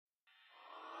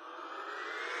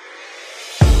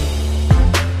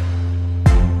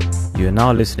You are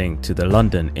now listening to the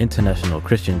London International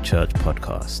Christian Church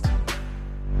podcast.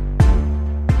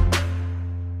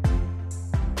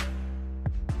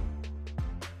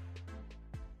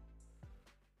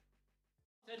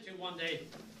 One day,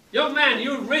 young man,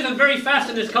 you've risen very fast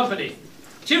in this company.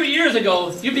 2 years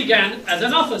ago, you began as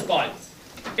an office boy.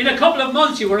 In a couple of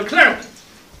months, you were a clerk.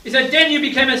 He said, then you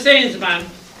became a salesman,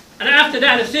 and after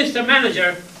that, assistant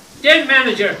manager, then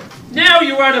manager. Now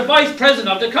you are the vice president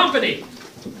of the company.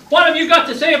 What have you got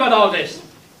to say about all this?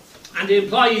 And the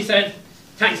employee said,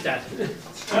 thanks, Dad.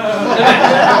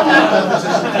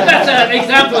 That's an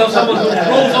example of someone who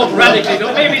grows up radically,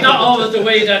 but maybe not always the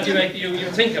way that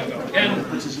you think of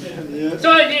them.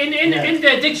 So in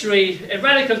the dictionary,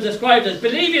 radical is described as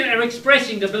believing or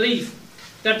expressing the belief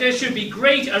that there should be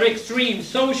great or extreme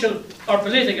social or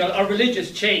political or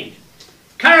religious change,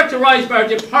 characterized by a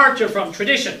departure from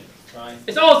tradition. Right.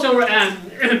 It's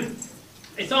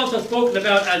also spoken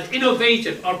about as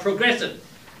innovative or progressive,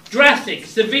 drastic,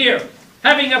 severe,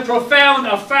 having a profound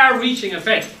or far-reaching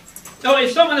effect. Now,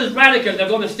 if someone is radical, they're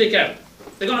going to stick out.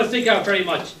 They're going to stick out very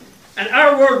much. And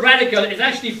our word radical is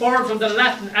actually formed from the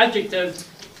Latin adjective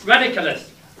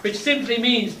radicalus, which simply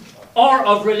means or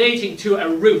of relating to a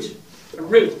root. A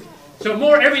root. So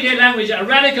more everyday language, a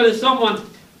radical is someone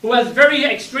who has very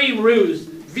extreme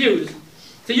views.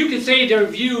 So you can say their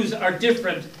views are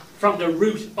different from the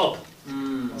root up.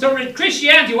 So in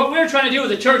Christianity, what we're trying to do as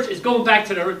a church is going back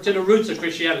to the roots of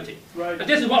Christianity. Right. And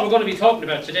this is what we're going to be talking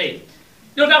about today.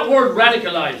 You know that word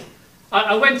radicalized.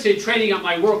 I went to training at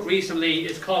my work recently.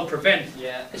 It's called Prevent.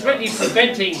 Yeah. It's really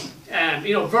preventing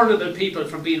vulnerable people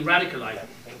from being radicalized.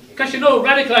 Because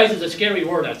radicalized is a scary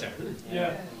word out there.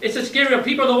 Yeah. It's a scary word.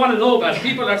 People don't want to know about it.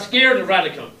 People are scared of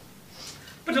radical.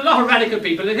 But a lot of radical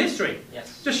people in history.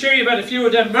 Yes. Just share you about a few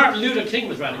of them. Martin Luther King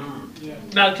was radical. Yeah.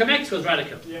 Malcolm X was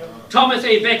radical. Yeah. Thomas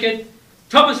A. Becket,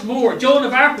 Thomas More, Joan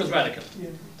of Arc was radical. Yeah.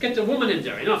 Get the woman in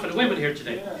there, for the women here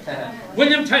today. Yeah.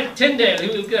 William Tyndale,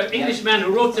 who was an Englishman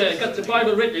who got the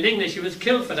Bible written in English, he was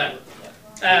killed for that.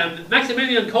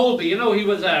 Maximilian Kolbe, he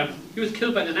was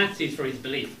killed by the Nazis for his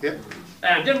belief. Yeah.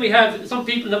 Then we have some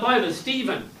people in the Bible.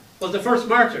 Stephen was the first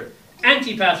martyr.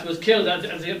 Antipas was killed at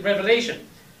the Revelation.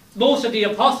 Most of the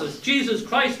apostles, Jesus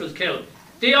Christ was killed.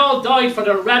 They all died for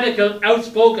their radical,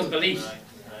 outspoken beliefs. Right.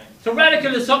 So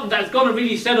radical is something that's going to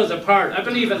really set us apart, I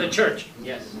believe, as a church.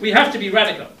 Yes. We have to be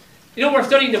radical. We're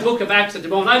studying the book of Acts at the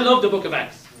moment. I love the book of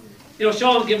Acts.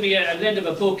 Sean gave me an end of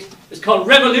a book. It's called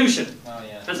Revolution. Oh,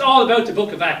 yeah. And it's all about the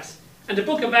book of Acts. And the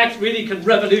book of Acts really can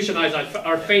revolutionize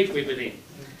our faith, we believe.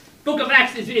 The book of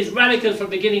Acts is radical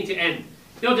from beginning to end.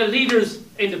 The leaders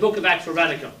in the book of Acts were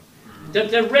radical.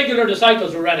 The regular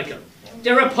disciples were radical.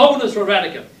 Their opponents were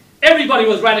radical. Everybody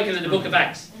was radical in the book of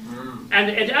Acts. And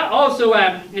it also,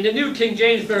 in the New King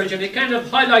James Version, it kind of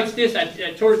highlights this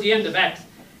towards the end of Acts.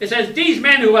 It says, these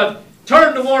men who have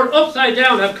turned the world upside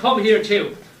down have come here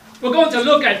too. We're going to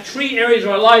look at 3 areas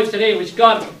of our lives today which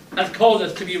God has called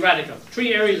us to be radical.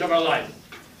 3 areas of our lives.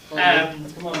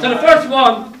 So the first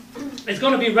one is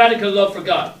going to be radical love for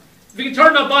God. If we can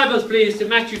turn our Bibles, please, to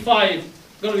Matthew 5.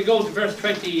 We're going to be going to verse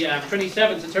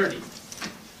 27 to 30.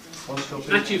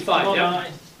 Matthew 5, yeah.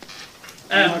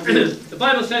 The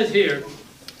Bible says here,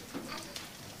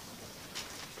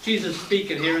 Jesus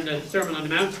speaking here in the Sermon on the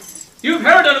Mount, you've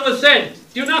heard that it was said,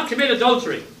 do not commit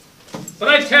adultery. But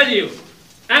I tell you,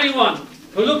 anyone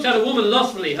who looks at a woman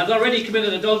lustfully has already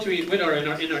committed adultery with her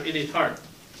in his heart.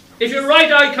 If your right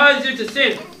eye causes you to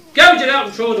sin, gouge it out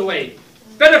and throw it away.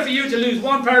 Better for you to lose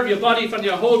one part of your body than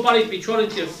your whole body to be thrown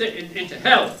into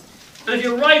hell. And if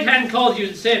your right hand causes you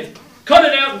to sin, cut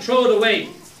it out and throw it away.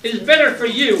 It is better for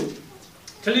you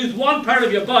to lose one part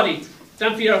of your body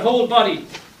than for your whole body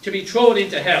to be thrown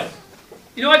into hell.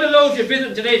 I don't know if you're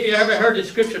visiting today, if you've ever heard this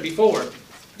scripture before.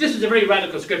 This is a very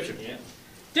radical scripture. Yeah.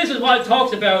 This is what it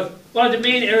talks about, one of the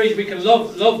main areas we can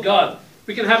love God.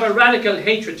 We can have a radical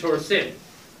hatred towards sin.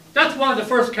 That's one of the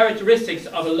first characteristics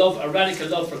of a radical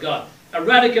love for God. A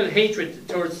radical hatred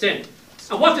towards sin.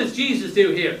 And what does Jesus do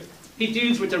here? He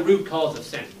deals with the root cause of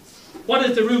sin. What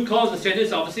is the root cause of sin?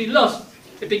 It's obviously lust.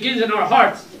 It begins in our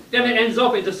hearts. Then it ends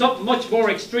up into something much more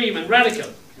extreme and radical.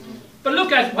 But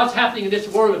look at what's happening in this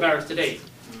world of ours today.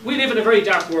 We live in a very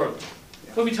dark world.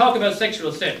 When we talk about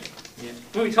sexual sin,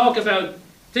 when we talk about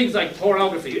things like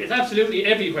pornography, it's absolutely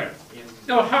everywhere.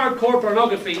 Hardcore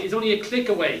pornography is only a click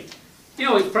away.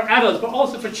 For adults, but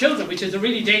also for children, which is a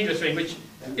really dangerous thing, which,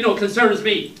 concerns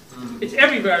me. It's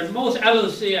everywhere. Most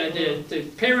adults,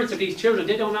 the parents of these children,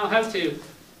 they don't know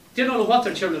what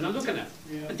their children are looking at.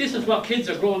 Yeah. And this is what kids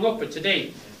are growing up with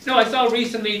today. I saw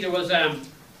recently there's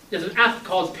an app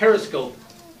called Periscope.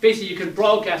 Basically, you can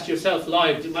broadcast yourself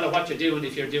live, no matter what you're doing,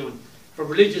 if you're doing for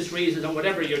religious reasons or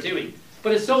whatever you're doing.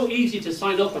 But it's so easy to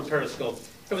sign up on Periscope.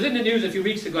 It was in the news a few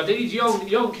weeks ago. These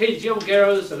young kids, young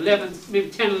girls, 11, maybe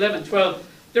 10, 11, 12,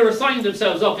 they were signing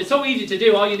themselves up. It's so easy to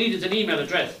do. All you need is an email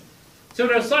address. So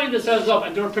they're signing themselves up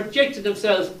and they're projecting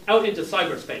themselves out into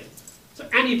cyberspace. So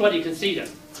anybody can see them.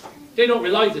 They don't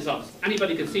realise this, obviously.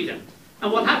 Anybody can see them.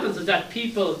 And what happens is that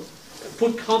people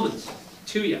put comments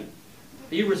to you. And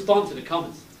you respond to the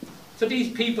comments. So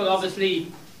these people,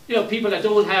 obviously, you know, people that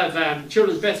don't have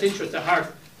children's best interest at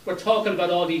heart, were talking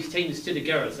about all these things to the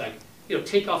girls, like, you know,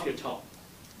 take off your top,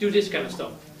 do this kind of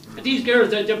stuff. And these girls,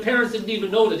 their parents didn't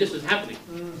even know that this was happening.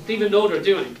 Didn't even know they're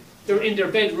doing. They were in their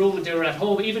bedroom, they were at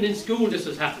home, even in school this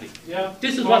was happening. Yeah.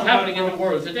 This is what's happening in the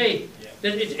world today.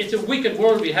 Yeah. It's a wicked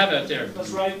world we have out there.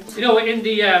 That's right. You know, in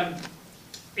the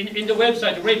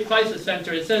website, the Rape Crisis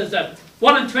Centre, it says that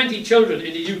 1 in 20 children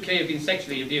in the UK have been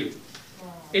sexually abused.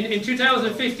 In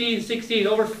 2015-16,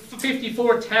 over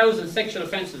 54,000 sexual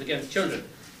offences against children.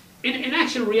 In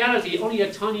actual reality, only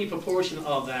a tiny proportion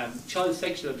of child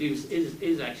sexual abuse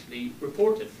is actually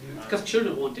reported, because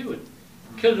children won't do it.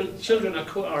 Children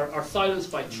are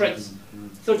silenced by threats.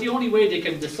 So the only way they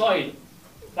can decide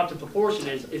what the proportion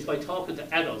is by talking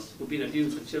to adults who've been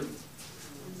abused as children.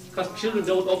 Because children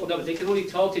don't open up, they can only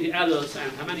talk to the adults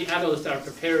and how many adults are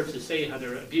prepared to say how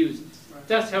they're abused.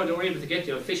 That's how they were able to get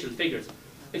the official figures.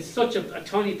 It's such a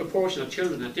tiny proportion of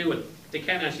children that do it, they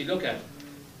can't actually look at it.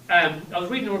 I was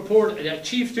reading a report,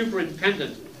 Chief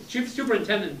Superintendent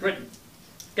in Britain,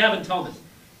 Gavin Thomas.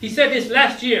 He said this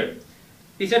last year.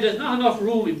 He said there's not enough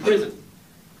room in prison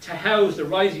to house the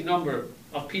rising number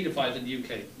of paedophiles in the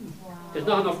UK. Wow. There's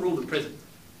not enough room in prison.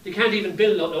 They can't even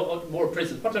build more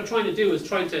prisons. What they're trying to do is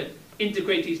trying to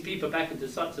integrate these people back into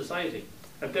society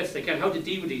as best they can, how to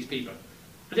deal with these people.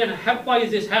 And then why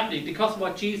is this happening? Because of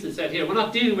what Jesus said here. We're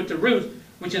not dealing with the root,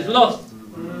 which is lust.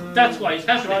 That's why it's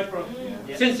happening.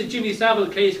 Yeah. Since the Jimmy Savile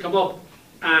case come up,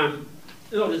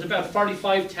 you know, there's about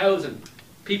 45,000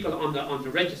 people on the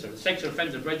register, the sexual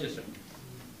offenders register.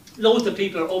 Loads of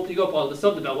people are opening up all of a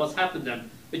sudden about what's happened then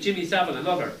with Jimmy Savile and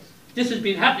others. This has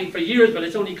been happening for years, but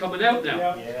it's only coming out now.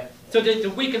 Yeah. Yeah. So the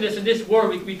wickedness in this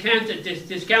world, we can't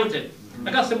discount it.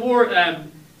 I got some more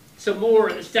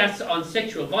stats on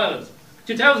sexual violence.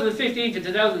 2015 to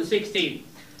 2016,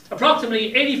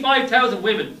 approximately 85,000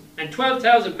 women and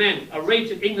 12,000 men are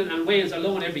raped in England and Wales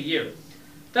alone every year.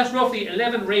 That's roughly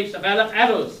 11 rapes of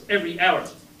adults every hour.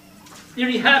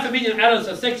 Nearly 500,000 adults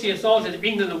are sexually assaulted in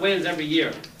England and Wales every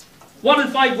year. 1 in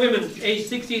 5 women aged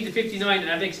 16 to 59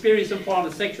 have experienced some form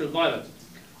of sexual violence.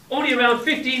 Only around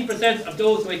 15% of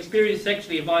those who experience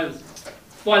sexual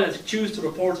violence choose to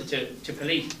report it to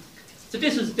police. So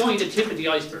this is only the tip of the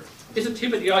iceberg. It's the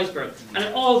tip of the iceberg. And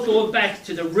it all goes back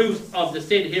to the root of the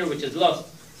sin here, which is lust.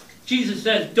 Jesus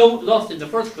says, don't lust in the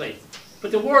first place.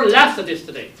 But the world laughs at this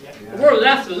today. The world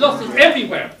laughs at lust is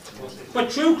everywhere. But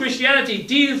true Christianity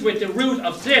deals with the root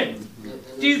of sin.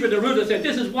 Deals with the root of sin.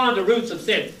 This is one of the roots of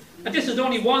sin. And this is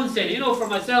only one sin. You know, for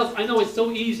myself, I know it's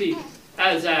so easy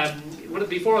as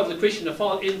before I was a Christian to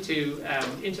fall into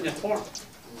internet porn.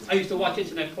 I used to watch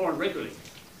internet porn regularly.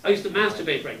 I used to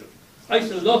masturbate regularly. I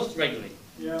used to lust regularly.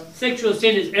 Yeah. Sexual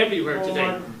sin is everywhere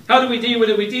today. How do we deal with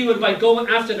it? We deal with it by going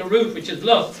after the root, which is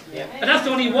lust. Yeah. And that's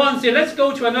only one sin. Let's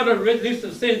go to another list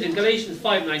of sins in Galatians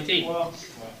 5:19. Well,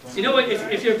 you know what?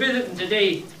 If you're visiting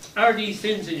today, are these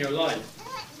sins in your life?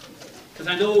 Because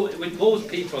I know with most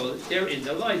people, they're in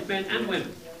their life, men and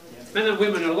women. Men and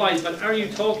women are lives, but are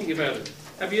you talking about it?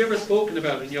 Have you ever spoken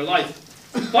about it in your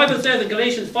life? The Bible says in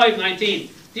Galatians 5:19,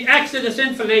 the acts of the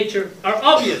sinful nature are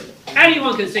obvious.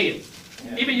 Anyone can see it.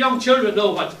 Even young children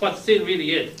know what sin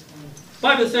really is. The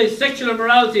Bible says sexual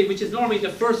immorality, which is normally the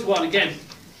first one again,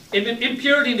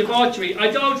 impurity and debauchery,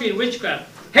 idolatry and witchcraft,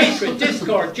 hatred,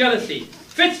 discord, jealousy,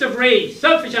 fits of rage,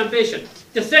 selfish ambition,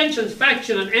 dissensions,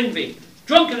 faction and envy,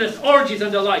 drunkenness, orgies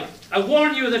and the like. I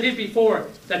warn you as I did before,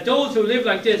 that those who live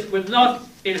like this will not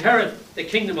inherit the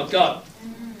kingdom of God.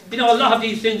 You know, a lot of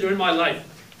these sins are in my life.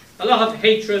 A lot of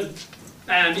hatred.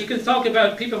 You can talk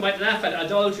about, people might laugh at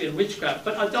idolatry and witchcraft,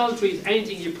 but idolatry is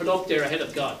anything you put up there ahead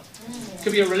of God. It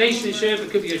could be a relationship,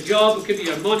 it could be a job, it could be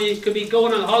your money, it could be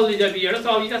going on holidays every year. That's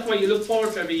why you look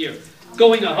forward to every year,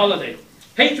 going on holiday.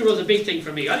 Hatred was a big thing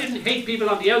for me. I didn't hate people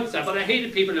on the outside, but I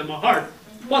hated people in my heart.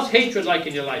 What's hatred like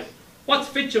in your life? What's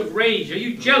fits of rage? Are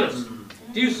you jealous?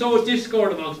 Do you sow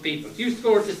discord amongst people? Do you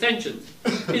sow dissensions?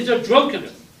 Is there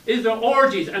drunkenness? Is there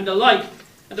orgies and the like?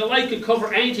 And the like could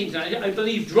cover anything. I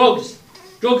believe drugs.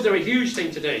 Drugs are a huge thing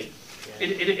today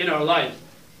in our lives.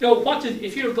 You know,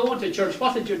 if you're going to church,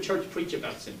 what did your church preach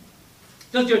about sin?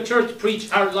 Does your church preach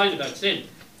hard line about sin?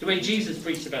 The way Jesus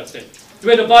preached about sin? The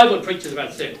way the Bible preaches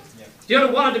about sin? Yeah.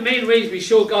 One of the main ways we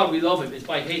show God we love Him is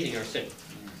by hating our sin.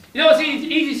 You know, it's the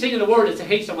easiest thing in the world is to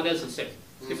hate someone else's sin.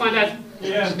 You find that?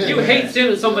 Yeah. You hate sin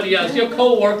in somebody else, your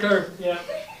co-worker, Yeah.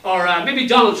 or maybe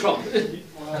Donald Trump.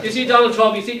 You see Donald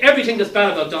Trump, you see everything that's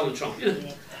bad about Donald Trump.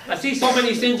 I see so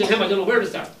many sins in him, I don't know where to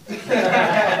start.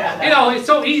 You know, it's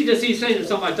so easy to see sins in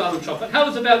someone like Donald Trump, but how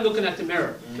is it about looking at the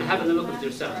mirror and having a look at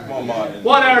yourself?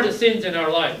 What are the sins in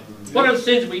our life? What are the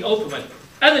sins we open with?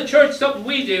 As a church, something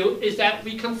we do is that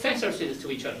we confess our sins to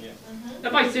each other.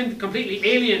 That might seem completely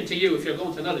alien to you if you're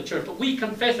going to another church, but we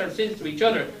confess our sins to each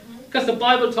other because the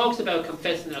Bible talks about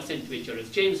confessing our sins to each other. It's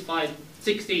James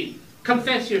 5:16.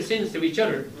 Confess your sins to each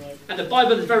other. And the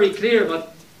Bible is very clear,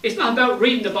 but it's not about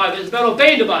reading the Bible, it's about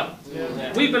obeying the Bible.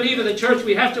 We believe in the church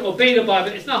we have to obey the Bible.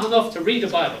 It's not enough to read the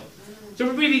Bible.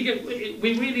 So we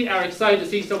really are excited to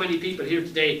see so many people here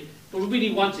today, but we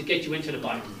really want to get you into the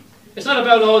Bible. It's not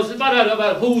about us, it's not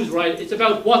about who's right, it's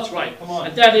about what's right.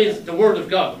 And that is the Word of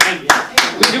God. And we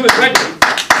do it regularly.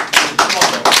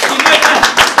 You might ask,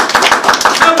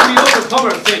 how do we overcome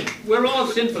our sin? We're all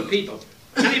sinful people.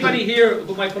 Anybody here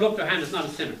who might put up their hand is not a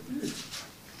sinner?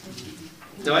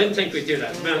 No, I didn't think we'd do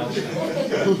that.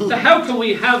 So how can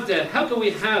we have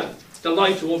the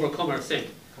life to overcome our sin?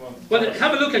 Well,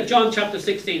 have a look at John chapter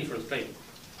 16 for us, please.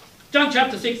 John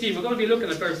chapter 16, we're going to be looking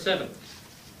at verse 7.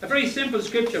 A very simple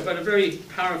scripture, but a very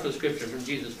powerful scripture from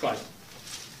Jesus Christ.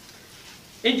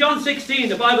 In John 16,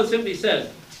 the Bible simply says,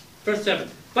 verse 7,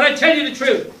 "But I tell you the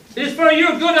truth, it is for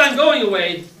your good I am going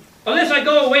away. Unless I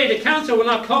go away, the Counselor will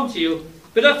not come to you.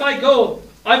 But if I go,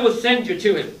 I will send you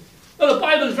to him." Well, the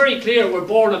Bible is very clear we're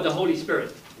born of the Holy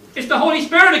Spirit. It's the Holy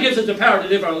Spirit that gives us the power to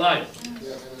live our lives.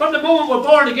 From the moment we're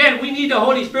born again, we need the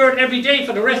Holy Spirit every day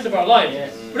for the rest of our lives.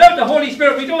 Without the Holy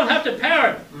Spirit, we don't have the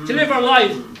power to live our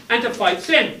lives and to fight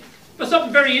sin. But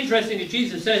something very interesting that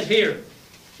Jesus says here.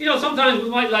 You know, sometimes we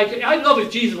might I'd love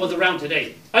if Jesus was around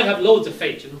today. I'd have loads of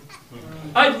faith, you know.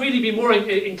 I'd really be more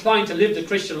inclined to live the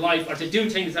Christian life or to do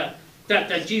things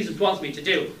that Jesus wants me to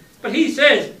do. But he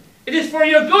says, "It is for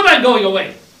your good I'm going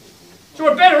away." So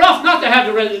we're better off not to have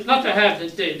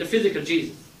the physical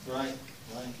Jesus. Right.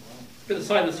 Bit of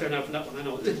silence there now for that one, I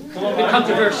know. It's a bit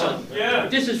controversial. Yeah.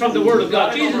 This is from the Word of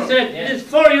God. Jesus said, "It is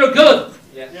for your good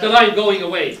that I'm going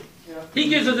away." He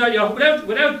gives us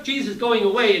without Jesus going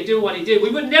away and doing what he did, we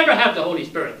would never have the Holy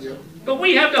Spirit. But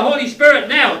we have the Holy Spirit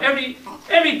now.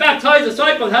 Every baptized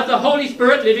disciple has the Holy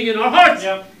Spirit living in our hearts.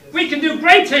 We can do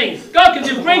great things. God can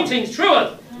do great things through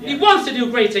us. He wants to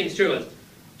do great things through us.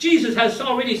 Jesus has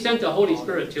already sent the Holy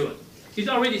Spirit to us. He's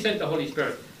already sent the Holy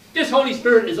Spirit. This Holy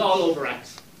Spirit is all over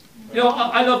Acts. You know,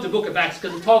 I love the book of Acts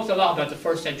because it talks a lot about the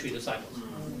first century disciples.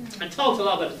 It talks a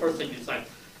lot about the first century disciples.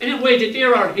 In a way that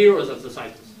they're our heroes as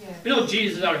disciples. You know,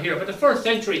 Jesus is our hero, but the first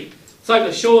century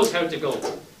disciples show us how to go.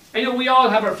 And, you know, we all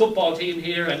have our football team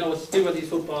here. I know it's two of these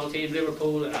football teams,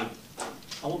 Liverpool.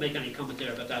 I won't make any comment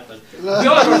there about that, but we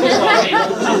all have our football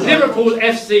team. Liverpool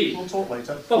FC. We'll talk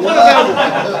later. But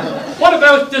what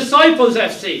about Disciples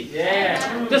FC?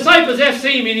 Yeah. Disciples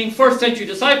FC meaning first century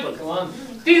disciples. Come on.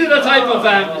 These are the type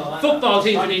of football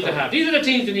teams we need to have. These are the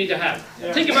teams we need to have.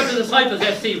 Think about the Disciples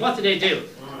FC. What do they do?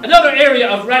 Another area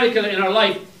of radical in our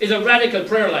life is a radical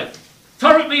prayer life.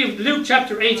 Turn with me Luke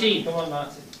chapter 18. Come on,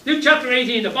 Martin. Luke chapter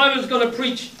 18. The Bible is going to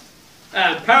preach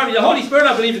powerfully. The Holy Spirit,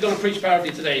 I believe, is going to preach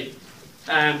powerfully today.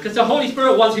 Because the Holy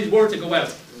Spirit wants his word to go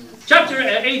out. Chapter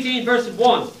 18, verse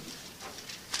 1.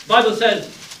 The Bible says,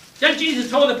 "Then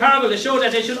Jesus told a parable to show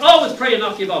that they should always pray and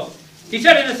not give up. He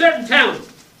said, in a certain town,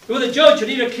 there was a judge who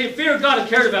neither feared God or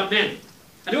cared about men.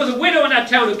 And there was a widow in that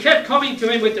town who kept coming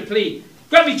to him with the plea,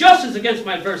 'Grant me justice against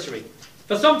my adversary.'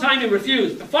 For some time he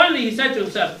refused. But finally he said to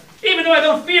himself, 'Even though I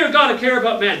don't fear God or care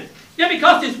about men, yet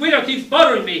because this widow keeps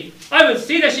bothering me, I will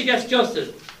see that she gets justice,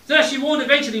 so that she won't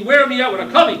eventually wear me out with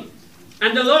her coming.'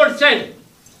 And the Lord said,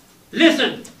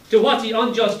 'Listen to what the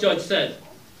unjust judge said.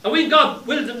 And will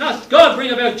not God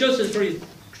bring about justice for his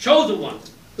chosen ones,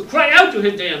 who cry out to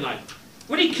him day and night?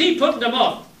 Will he keep putting them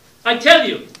off? I tell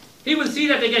you, he will see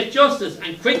that they get justice,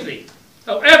 and quickly.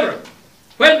 However,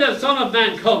 when the Son of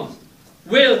Man comes,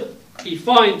 will he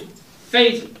find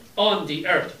faith on the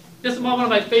earth?'" This is one of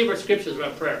my favorite scriptures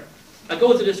about prayer. I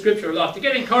go to this scripture a lot to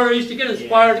get encouraged, to get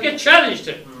inspired, to get challenged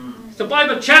to. The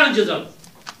Bible challenges us.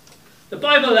 The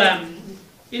Bible,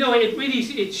 you know,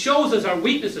 it shows us our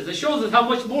weaknesses. It shows us how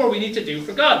much more we need to do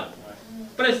for God.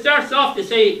 But it starts off to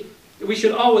say we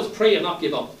should always pray and not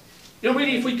give up. You know,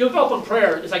 really, if we give up on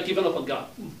prayer, it's like giving up on God.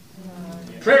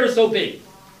 Prayer is so big.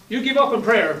 You give up on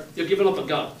prayer, you're giving up on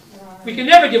God. We can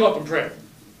never give up on prayer.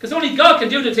 Because only God can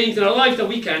do the things in our life that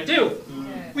we can't do.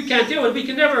 We can't do it. We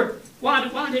can never, one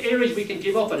of the areas we can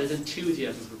give up on is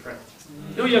enthusiasm for prayer.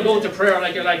 You know, you're going to prayer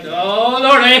like you're like, oh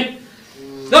Lord,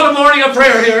 another morning of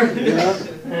prayer here.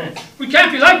 Yeah. We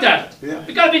can't be like that. Yeah.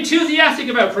 We've got to be enthusiastic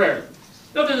about prayer.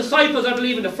 You know, the disciples, I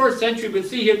believe, in the first century, we'll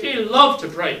see here, they love to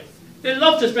pray. They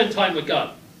love to spend time with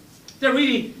God. They're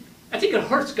really, I think it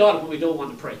hurts God when we don't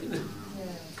want to pray.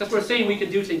 Because we're saying we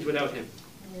can do things without Him.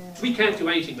 We can't do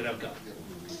anything without God.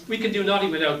 We can do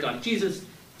nothing without God. Jesus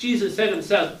said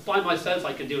Himself, by myself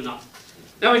I can do nothing.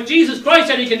 Now if Jesus Christ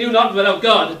said He can do nothing without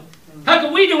God, how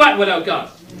can we do that without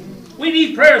God? We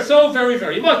need prayer so very,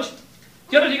 very much.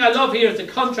 The other thing I love here is the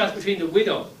contrast between the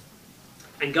widow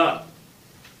and God.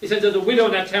 He said there's a widow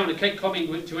in that town that kept coming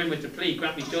to Him with the plea,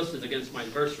 grant me justice against my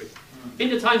adversary. In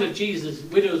the time of Jesus,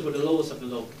 widows were the lowest of the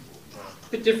low. A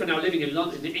bit different now living in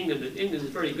London, in England. England is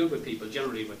very good with people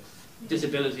generally with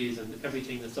disabilities and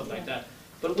everything and stuff like that.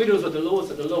 But widows were the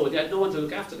lowest of the low. They had no one to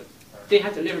look after them. They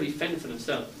had to literally fend for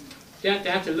themselves. They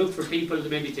had to look for people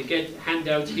maybe to get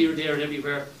handouts here, there and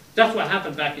everywhere. That's what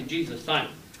happened back in Jesus' time.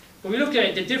 When we look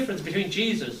at the difference between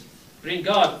Jesus, between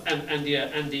God and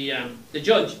the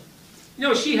judge, you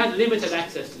know, she had limited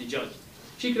access to the judge.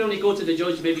 She could only go to the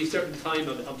judge maybe a certain time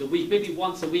of the week, maybe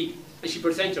once a week, and she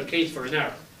presents her case for an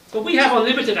hour. But we have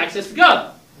unlimited access to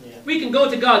God. Yeah. We can go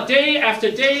to God day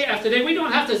after day after day. We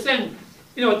don't have to send,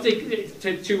 you know,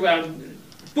 to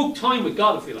book time with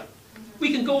God if we like.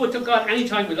 We can go to God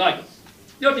anytime we like.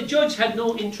 You know, the judge had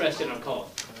no interest in our cause.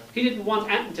 He didn't want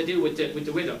anything to do with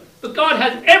the widow. But God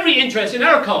has every interest in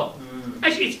our cause.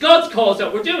 Actually, it's God's cause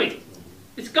that we're doing.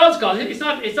 It's God's cause. It's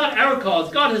not our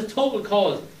cause. God has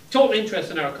total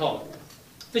interest in our cause.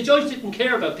 The judge didn't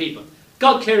care about people.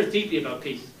 God cares deeply about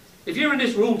people. If you're in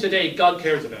this room today, God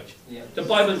cares about you. Yeah. The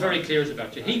Bible is very clear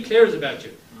about you. He cares about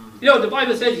you. You know, the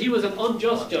Bible says He was an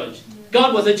unjust judge.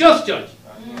 God was a just judge.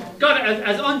 God,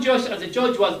 as unjust as the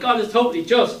judge was, God is totally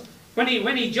just. When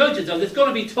he judges us, it's going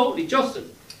to be totally justice.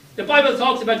 The Bible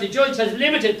talks about the judge has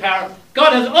limited power.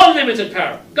 God has unlimited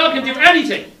power. God can do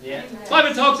anything. Yeah. The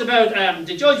Bible talks about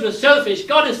the judge was selfish.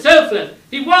 God is selfless.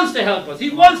 He wants to help us. He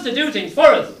wants to do things for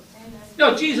us. You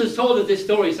know, Jesus told us this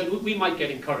story so we might get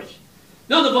encouraged.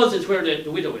 None of us is where the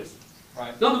widow is.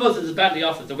 Right. None of us is as badly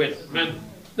off as the widow. Man.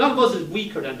 None of us is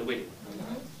weaker than the widow.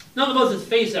 None of us is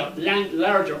faced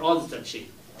larger odds than she.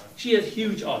 She has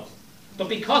huge odds. But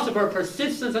because of her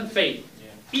persistence and faith,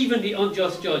 even the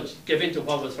unjust judge gave in to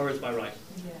what was hers by right.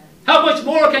 Yeah. How much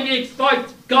more can you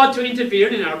expect God to interfere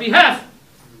in our behalf?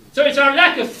 So it's our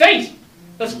lack of faith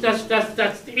that's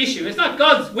the issue. It's not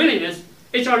God's willingness,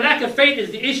 it's our lack of faith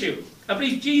is the issue. I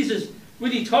believe Jesus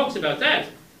really talks about that.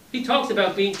 He talks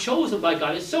about being chosen by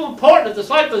God. It's so important as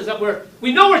disciples that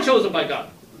we know we're chosen by God.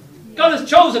 God has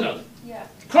chosen us. Yeah.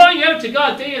 Crying out to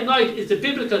God day and night is the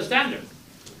biblical standard.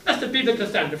 That's the biblical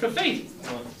standard for faith.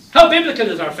 How biblical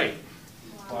is our faith?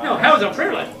 Wow. No, how is our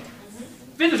prayer like?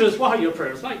 Visitors, what are your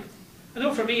prayers like? I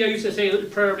know for me, I used to say a little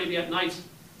prayer maybe at night,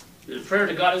 a little prayer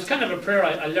to God. It was kind of a prayer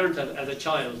I learned as a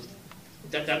child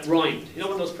that rhymed. You know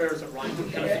one of those prayers that rhymed?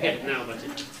 I kind of forget it now, but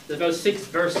there's about 6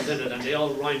 verses in it and they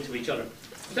all rhyme to each other.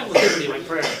 That was literally my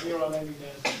prayer.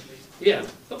 Yeah,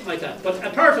 something like that. But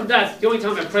apart from that, the only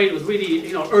time I prayed was really,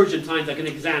 you know, urgent times like an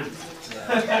exam.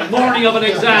 The morning of an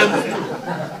exam,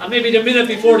 and maybe the minute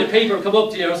before the paper come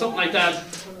up to you or something like that.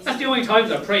 That's the only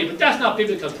times I pray, but that's not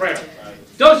biblical prayer.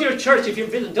 Does your church, if you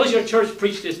visit, does your church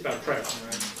preach this about prayer?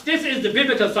 This is the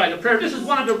biblical side of prayer. This is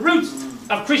one of the roots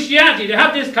of Christianity, to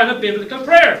have this kind of biblical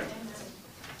prayer.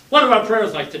 What are our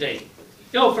prayers like today?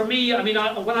 You know, for me, I mean,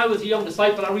 when I was a young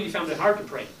disciple, I really found it hard to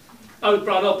pray. I was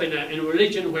brought up in a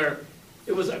religion where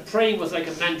praying was like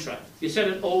a mantra. You said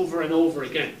it over and over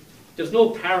again. There's no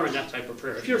power in that type of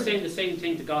prayer. If you're saying the same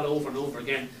thing to God over and over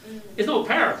again, there's no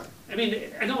power. I mean,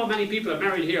 I know how many people are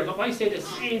married here, but if I say the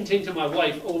same thing to my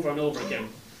wife over and over again,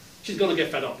 she's going to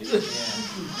get fed up.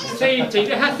 Same thing.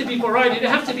 There has to be variety. There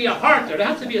has to be a heart there. There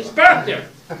has to be a spark there.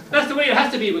 That's the way it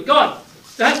has to be with God.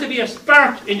 There has to be a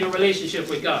spark in your relationship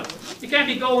with God. You can't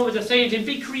be going with the same thing.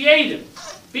 Be creative.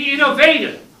 Be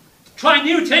innovative. Try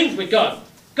new things with God.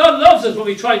 God loves us when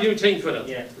we try new things with Him.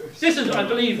 Yeah. This is, I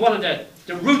believe, one of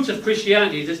the roots of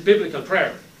Christianity, this biblical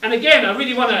prayer. And again, I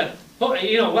really want to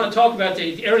talk about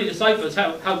the early disciples,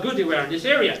 how good they were in this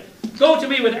area. Go to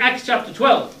me with Acts chapter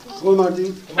 12. Go,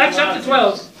 Martin. Acts chapter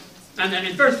 12, and then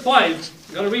in verse 5,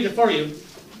 I'm going to read it for you.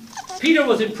 Peter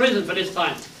was in prison for this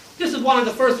time. This is one of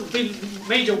the first big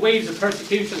major waves of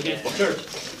persecution against the church.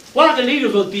 One of the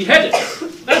leaders was beheaded.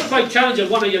 That's quite challenging.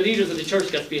 One of your leaders of the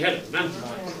church gets beheaded, man.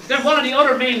 Then one of the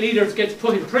other main leaders gets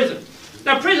put in prison.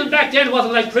 Now, prison back then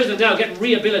wasn't like prison now, getting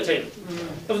rehabilitated.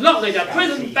 It was not like that.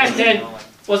 Prison back then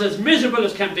was as miserable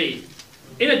as can be.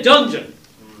 In a dungeon.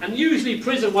 And usually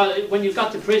prison, when you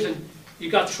got to prison, you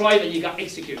got tried and you got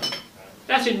executed.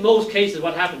 That's in most cases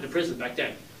what happened to prison back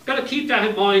then. Got to keep that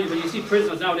in mind when you see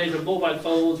prisoners nowadays with mobile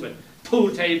phones, with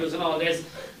pool tables and all this.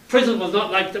 Prison was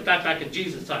not like that back in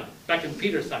Jesus' time, back in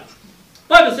Peter's time. The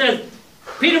Bible says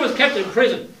Peter was kept in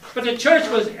prison, but the church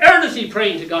was earnestly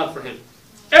praying to God for him.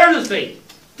 Earnestly.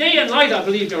 Day and night, I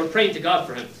believe, they were praying to God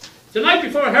for him. The night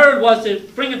before Herod was to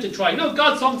bring him to trial. You know,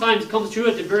 God sometimes comes through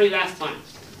at the very last time.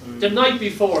 The night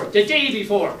before, the day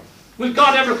before. Will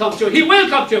God ever come through? He will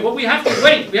come through, but we have to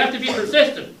wait. We have to be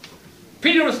persistent.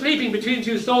 Peter was sleeping between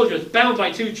two soldiers, bound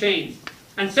by two chains,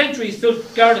 and sentries stood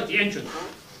guard at the entrance.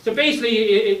 So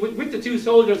basically, with the two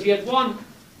soldiers, he had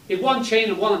one chain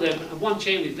in one of them, and one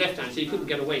chain with his left hand, so he couldn't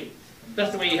get away.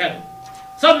 That's the way he had it.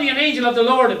 Suddenly an angel of the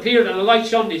Lord appeared, and a light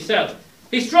shone in his cell.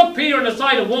 He struck Peter on the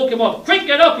side and woke him up. "Quick,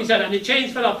 get up," he said, and the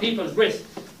chains fell off Peter's wrists.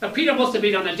 Now Peter must have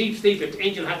been on a deep sleep if the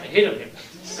angel had to hit him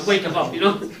and wake him up, you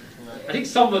know. I think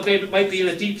some of it might be in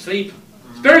a deep sleep,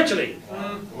 spiritually.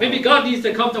 Maybe God needs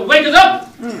to come to wake us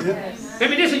up.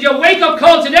 Maybe this is your wake-up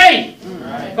call today,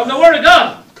 from the Word of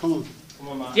God.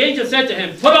 The angel said to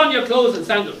him, "Put on your clothes and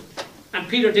sandals." And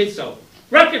Peter did so.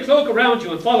 "Wrap your cloak around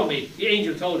you and follow me," the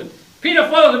angel told him. Peter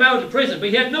followed him out of prison, but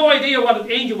he had no idea what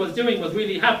the angel was doing was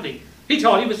really happening. He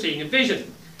thought he was seeing a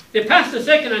vision. They passed the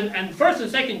first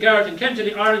and second guards and came to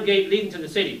the iron gate leading to the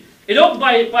city. It opened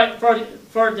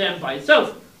for them by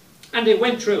itself, and they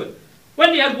went through it.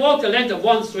 When they had walked the length of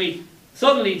one street,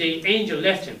 suddenly the angel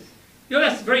left him. You know,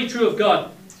 that's very true of God.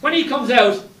 When he comes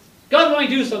out, God will only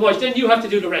do so much, then you have to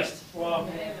do the rest. Wow.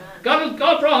 God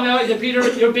brought him out and said, "Peter,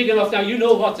 you're big enough now, you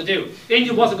know what to do." The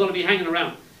angel wasn't going to be hanging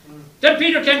around. Then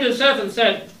Peter came to himself and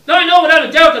said, "Now I know without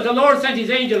a doubt that the Lord sent his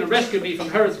angel and rescued me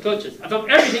from Herod's clutches, and from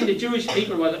everything the Jewish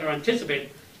people are anticipating."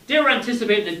 They were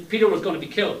anticipating that Peter was going to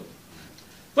be killed.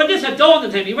 When this had dawned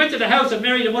on him, he went to the house of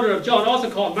Mary, the mother of John, also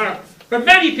called Mark, where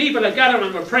many people had gathered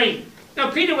and were praying.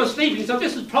 Now Peter was sleeping, so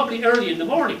this was probably early in the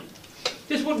morning.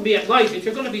 This wouldn't be at night. If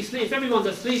you're going to be asleep, if everyone's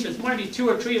asleep, it's might be 2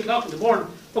 or 3 o'clock in the morning.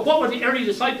 But what were the early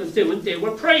disciples doing? They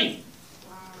were praying.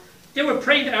 They were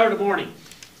praying the hour of the morning.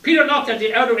 Peter knocked at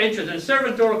the outer entrance, and a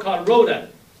servant girl called Rhoda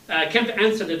came to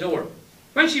answer the door.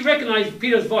 When she recognized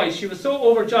Peter's voice, she was so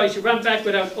overjoyed she ran back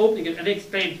without opening it and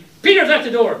exclaimed, "Peter's at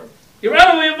the door." "You're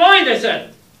out of your mind," they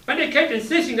said. When they kept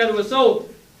insisting that it was so,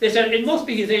 they said, "It must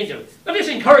be his angel." Now this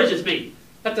encourages me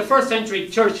that the first century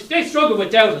church, they struggled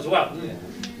with doubt as well.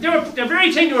 The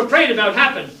very thing they were praying about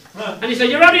happened. And he said,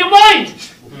 "You're out of your mind."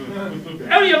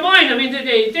 Out of your mind. I mean,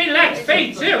 they lacked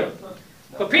faith too.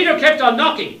 But Peter kept on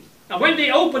knocking. And when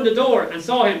they opened the door and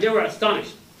saw him, they were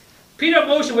astonished. Peter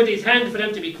motioned with his hand for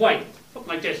them to be quiet.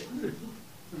 Something like this.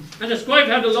 And described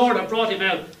how the Lord had brought him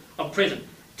out of prison.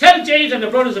 "Tell James and the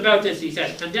brothers about this," he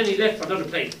said. And then he left for another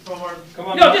place. Come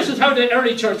on. You know, this is how the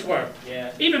early church were.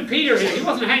 Yeah. Even Peter here, he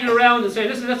wasn't hanging around and saying,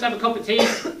 "Listen, let's have a cup of tea."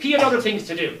 He had other things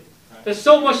to do. There's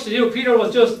so much to do. Peter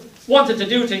was just wanted to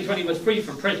do things when he was free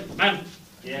from prison. Man.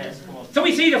 Yes, come on. So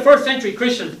we see the first century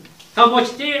Christians, how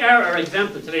much they are our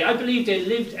example today. I believe they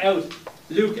lived out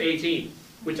Luke 18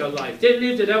 with their life. They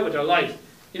lived it out with their life.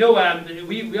 You know,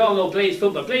 we all know Blaze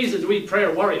football. Blaze is a real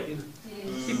prayer warrior. You know?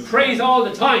 He prays all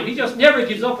the time. He just never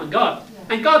gives up on God.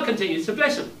 And God continues to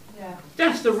bless him.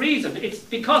 That's the reason. It's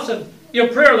because of your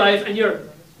prayer life and your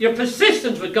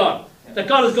persistence with God that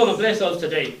God is going to bless us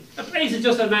today. And Blaze is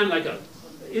just a man like us.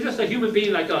 He's just a human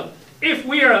being like us. If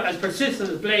we are as persistent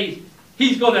as Blaze,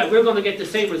 we're going to get the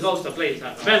same results that Blaze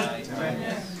has.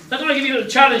 Amen? I'm going to give you a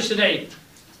challenge today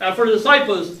for the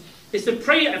disciples is to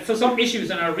pray for some issues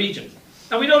in our region.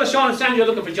 Now we know that Sean and Sandy are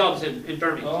looking for jobs in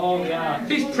Birmingham. Oh, yeah.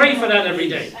 Please pray for that every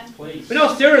day. Please. We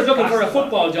know Stuart is looking for a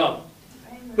football job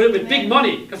with big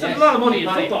money, because there's a lot of money in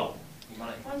football.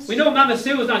 We know Mama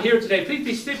Sue is not here today.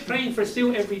 Please be praying for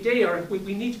Sue every day, or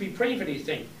we need to be praying for these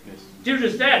things.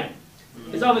 Deirdre's dad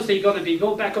is obviously going to be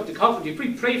going back up to Coventry.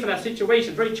 Please pray for that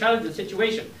situation, very challenging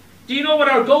situation. Do you know what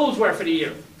our goals were for the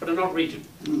year, for the North region?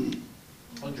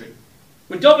 100.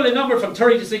 We doubled the number from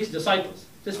 30 to 60 disciples.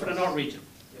 This for the North region.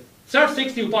 Start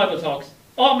 6 new Bible talks.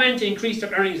 All men to increase their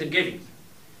earnings and giving.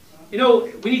 You know,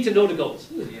 we need to know the goals.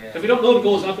 If we don't know the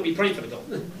goals, we're not going to be praying for the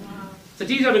goals. So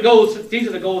these are the goals. These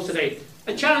are the goals today.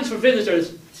 A challenge for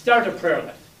visitors: start a prayer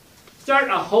life. Start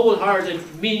a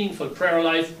wholehearted, meaningful prayer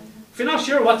life. If you're not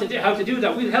sure how to do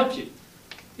that, we'll help you.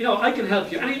 You know, I can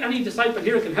help you. Any disciple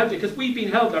here can help you, because we've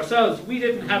been helped ourselves. We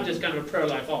didn't have this kind of a prayer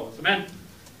life always. Amen.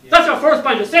 That's our first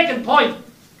point. The second point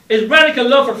is radical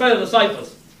love for fellow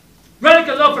disciples.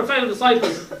 Radical love for fellow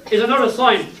disciples is another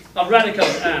sign of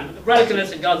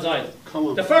radicalness in God's eyes.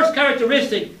 The first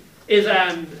characteristic is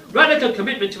radical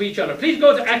commitment to each other. Please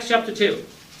go to Acts chapter 2.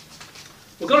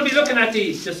 We're going to be looking at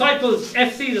the disciples,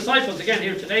 FC disciples again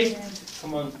here today.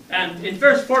 Come on. And in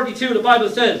verse 42 the Bible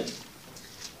says,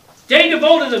 they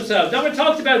devoted themselves. Now we're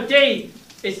talking about they,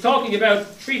 it's talking about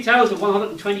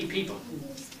 3,120 people.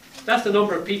 That's the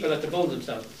number of people that devoted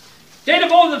themselves. They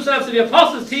devoted themselves to the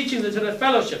apostles' teaching and to the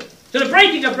fellowship, to the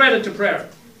breaking of bread and to prayer.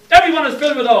 Everyone is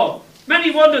filled with awe.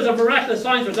 Many wonders and miraculous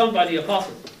signs were done by the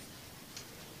apostles.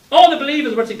 All the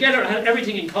believers were together and had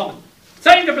everything in common,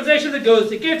 selling their possessions and goods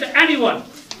to give to anyone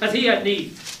as he had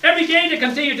need. Every day they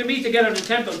continued to meet together in the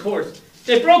temple courts.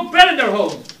 They broke bread in their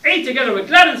homes, ate together with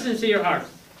glad and sincere hearts,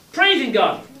 praising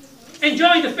God,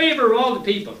 enjoying the favour of all the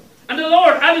people. And the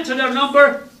Lord added to their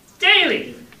number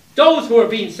daily those who were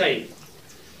being saved.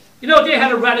 You know, they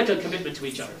had a radical commitment to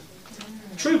each other.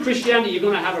 True Christianity, you're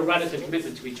going to have a radical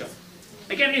commitment to each other.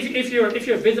 Again, if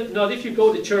you're visiting, no, if you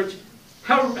go to church,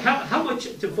 how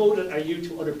much devoted are you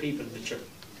to other people in the church?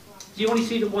 Do you only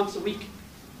see them once a week?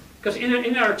 Because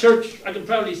in our church, I can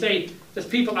proudly say, there's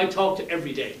people I talk to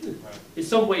every day, in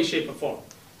some way, shape or form.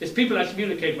 There's people I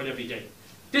communicate with every day.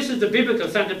 This is the biblical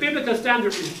standard. The biblical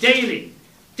standard is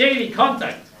daily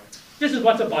contact. This is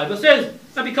what the Bible says.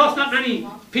 And because not many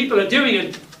people are doing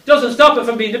it, doesn't stop it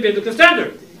from being the biblical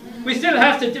standard. We still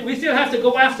have to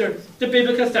go after the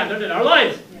biblical standard in our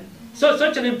lives. So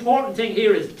such an important thing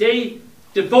here is they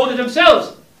devoted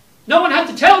themselves. No one had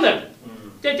to tell them.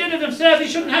 They did it themselves. You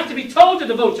shouldn't have to be told to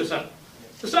devote yourself.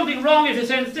 There's something wrong if you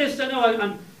say this. I know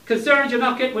I'm concerned you're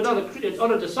not getting with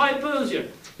other disciples.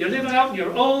 You're living out on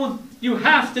your own. You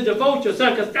have to devote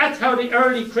yourself because that's how the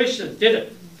early Christians did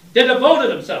it. They devoted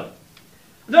themselves.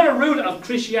 Another root of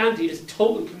Christianity is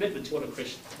total commitment to other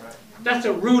Christians. That's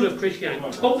a root of Christianity.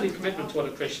 Total commitment to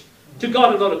other Christians, to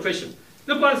God and other Christians.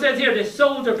 Look what it says here. They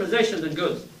sold their possessions and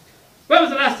goods. When was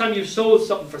the last time you sold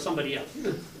something for somebody else?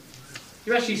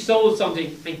 You actually sold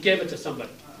something and gave it to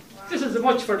somebody. This is as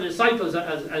much for the disciples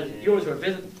as yours were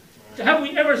visiting. Have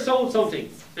we ever sold something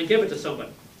and given it to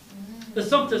somebody? There's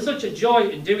such a joy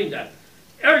in doing that.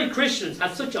 Early Christians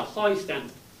had such a high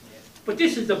standard. But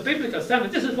this is the biblical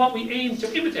standard. This is what we aim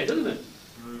to imitate, isn't it?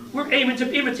 We're aiming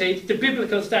to imitate the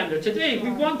biblical standard today.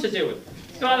 We want to do it.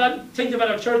 So I think about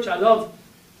our church. I love,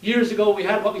 years ago we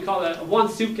had what we call a one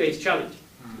suitcase challenge.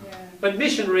 But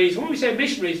missionaries, when we say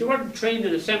missionaries, they weren't trained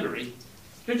in a seminary.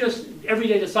 They're just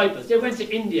everyday disciples. They went to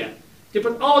India. They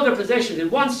put all their possessions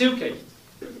in one suitcase.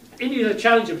 India is a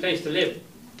challenging place to live.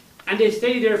 And they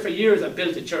stayed there for years and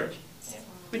built a church.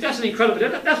 I mean, that's an incredible,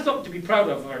 that's something to be proud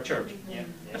of our church.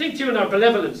 I think too in our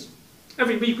benevolence,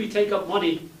 every week we take up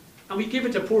money and we give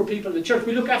it to poor people in the church.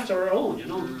 We look after our own, you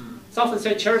know. It's often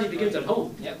said charity begins at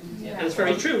home. And it's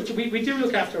very true. So we do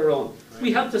look after our own.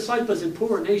 We help disciples in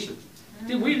poorer nations.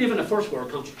 We live in a first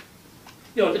world country.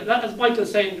 You know, as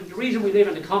Michael's saying, the reason we live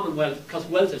in the Commonwealth, because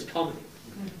wealth is common.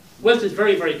 Wealth is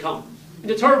very, very common. In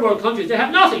the third world countries, they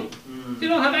have nothing. They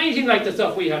don't have anything like the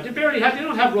stuff we have. They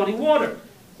don't have running water.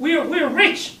 We're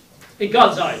rich in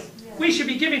God's eyes. We should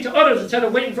be giving to others instead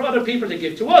of waiting for other people to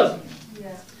give to us.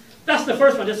 That's the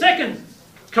first one. The second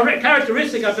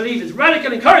characteristic, I believe, is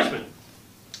radical encouragement.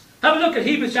 Have a look at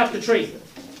Hebrews chapter 3.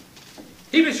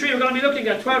 Hebrews 3, we're going to be looking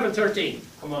at 12 and 13.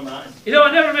 Come on, man. You know,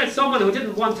 I never met someone who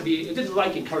didn't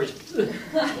like encouragement.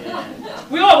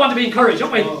 We all want to be encouraged,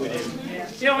 don't we?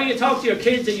 You know, when you talk to your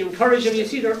kids and you encourage them, you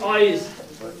see their eyes,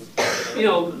 you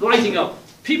know, lighting up.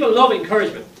 People love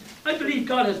encouragement. I believe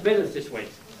God has made us this way,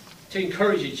 to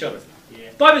encourage each other.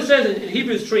 The Bible says in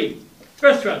Hebrews 3,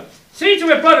 verse 12, see to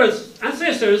it, brothers and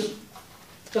sisters,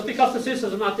 just because the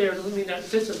sisters are not there doesn't mean that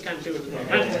sisters can't do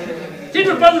it. See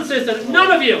to it, brothers and sisters,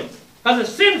 none of you has a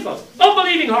sinful,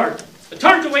 unbelieving heart that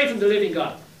turns away from the living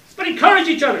God. But encourage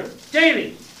each other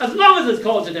daily, as long as it's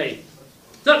called today,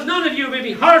 so that none of you may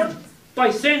be hardened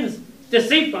by sin's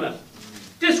deceitfulness.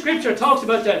 This scripture talks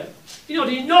about the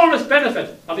enormous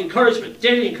benefit of encouragement,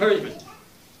 daily encouragement.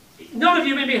 None of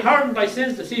you may be hardened by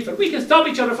sin's deceitfulness. We can stop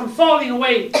each other from falling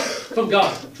away from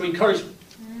God through encouragement.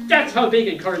 That's how big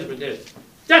encouragement is.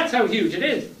 That's how huge it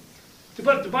is.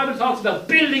 But the Bible talks about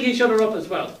building each other up as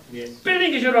well.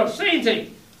 Building each other up, same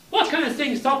thing. What kind of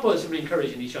things stop us from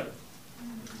encouraging each other?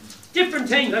 Different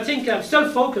things. I think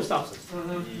self-focus stops us.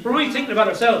 We're only thinking about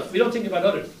ourselves. We don't think about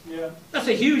others. That's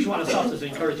a huge one that stops us from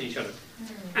encouraging each other.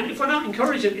 And if we're not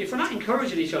encouraging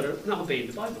each other, we're not obeying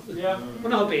the Bible. We're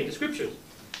not obeying the scriptures.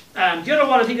 The other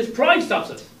one I think is pride stops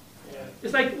us.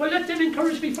 It's like, well, let them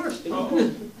encourage me first. You know?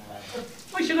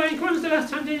 Why should I encourage? When was the last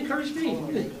time they encouraged me?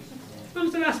 When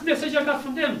was the last message I got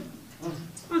from them?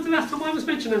 When was the last time I was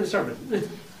mentioned in the sermon?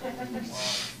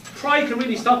 Pride can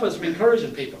really stop us from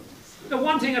encouraging people. The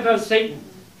one thing about Satan,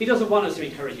 he doesn't want us to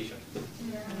encourage each other.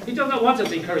 He does not want us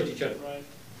to encourage each other.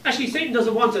 Actually, Satan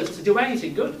doesn't want us to do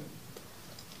anything good.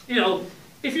 You know,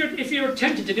 if you're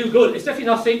tempted to do good, it's definitely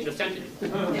not Satan that's tempting you.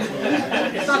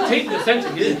 It's not Satan that's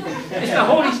tempting you. It's the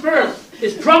Holy Spirit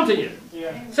is prompting you.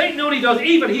 Satan only does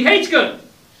evil. He hates good.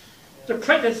 The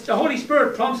Holy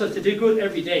Spirit prompts us to do good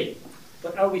every day.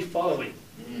 But are we following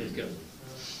His good?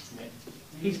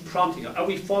 He's prompting us. Are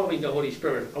we following the Holy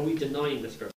Spirit? Are we denying the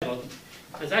Spirit?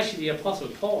 As actually the Apostle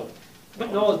Paul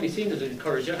wouldn't always be seen as an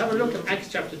encourager. Have a look at Acts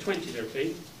chapter 20 there,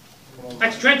 please.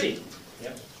 Acts 20.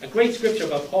 A great scripture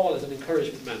about Paul as an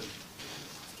encouragement man.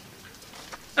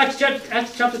 Acts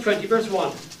chapter 20, verse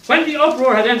 1. When the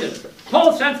uproar had ended,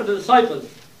 Paul sent for the disciples,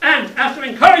 and after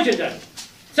encouraging them,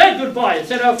 said goodbye and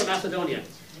set out for Macedonia.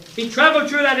 He travelled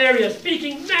through that area,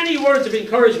 speaking many words of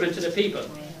encouragement to the people,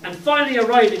 and finally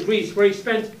arrived in Greece, where he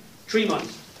spent 3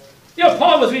 months. You know,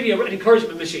 Paul was really an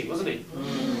encouragement machine, wasn't he?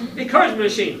 Encouragement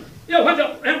machine. You know,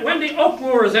 when the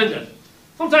uproar is ended,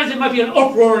 sometimes there might be an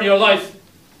uproar in your life,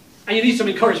 and you need some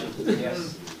encouragement.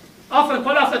 Yes.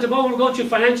 Quite often at the moment, we're going through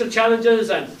financial challenges,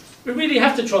 and we really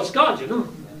have to trust God, you know.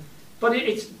 But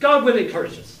God will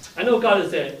encourage us. I know God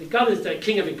is the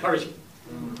King of encouragement.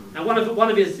 And one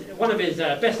of his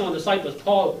best-known disciples,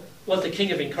 Paul, was the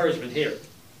king of encouragement here.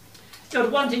 Now, the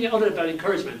one thing other about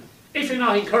encouragement, if you're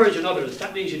not encouraging others,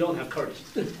 that means you don't have courage.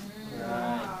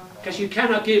 Because you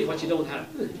cannot give what you don't have.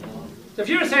 So if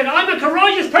you're saying, I'm a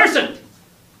courageous person,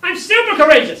 I'm super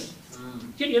courageous,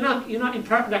 you're not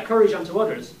imparting that courage onto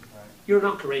others, you're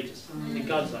not courageous in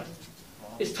God's life.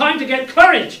 It's time to get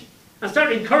courage and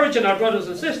start encouraging our brothers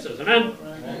and sisters. Amen?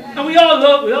 And we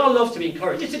all love to be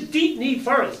encouraged. It's a deep need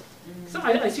for us. So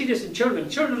I see this in children.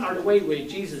 Children are the way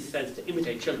Jesus says to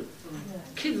imitate children.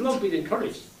 Kids love being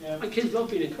encouraged. My kids love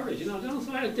being encouraged. You know, they don't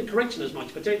like the correction as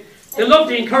much, but they love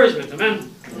the encouragement. Amen?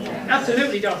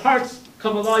 Absolutely, their hearts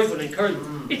come alive with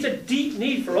encouragement. It's a deep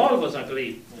need for all of us, I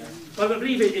believe. But I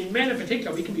believe in men in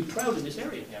particular, we can be proud in this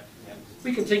area.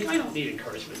 We can think, I don't need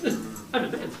encouragement. I'm a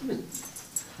man.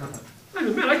 I'm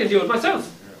a man, I can do it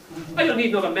myself. I don't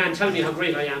need another man telling me how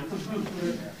great I am.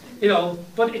 You know,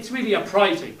 but it's really a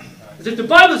pride thing. Because if the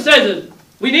Bible says it,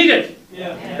 we need it.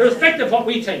 Irrespective of what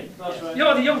we think. Right. You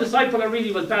know, the young disciple, I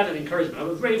really was bad at encouragement. I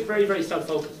was very, very, very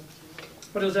self-focused.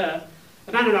 But there was a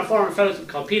man in our foreign fellowship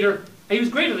called Peter, and he was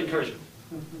great at encouragement.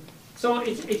 So,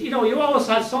 you know, you always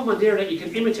have someone there that you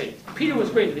can imitate. Peter was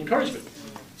great at encouragement.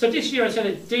 So this year I set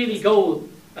a daily goal.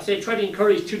 I say try to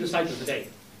encourage 2 disciples a day.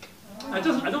 I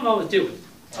don't always do it.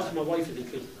 That's my wife is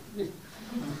included.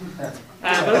 But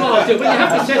I don't always do it.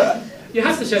 But you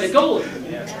have to set a goal.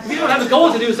 If you don't have a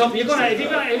goal to do something, if you're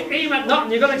going to aim at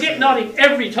nothing, you're going to get nothing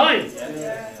every time.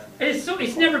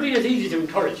 It's never been as easy to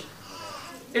encourage.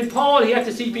 In Paul, he had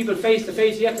to see people face to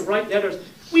face. He had to write letters.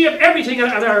 We have everything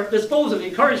at our disposal to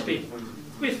encourage people.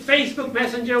 We have Facebook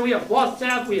Messenger. We have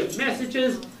WhatsApp. We have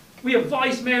messages. We have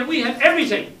voicemail. We have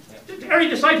everything. The early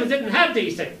disciples didn't have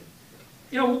these things.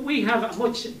 You know, we have a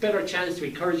much better chance to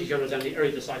encourage each other than the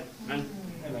early disciples. Man.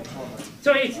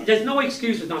 So there's no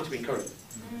excuses not to encourage.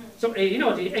 So, you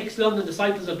know, the ex-London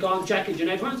disciples have gone, Jack and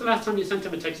Junaid. When was the last time you sent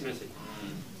them a text message?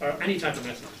 Or any type of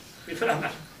message?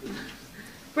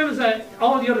 When was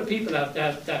all the other people that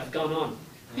have gone on?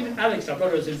 Even Alex, our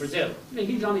brother, is in Brazil. I mean,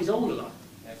 he's on his own a lot.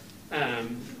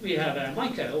 We have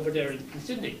Micah over there in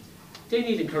Sydney. They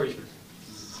need encouragement.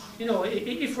 You know,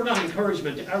 if we're not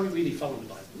encouragement, are we really following the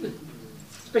Bible?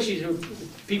 Especially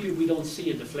people we don't see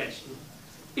in the flesh.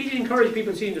 We need to encourage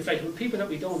people seeing the flesh, but people that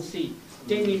we don't see,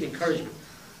 they need encouragement.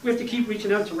 We have to keep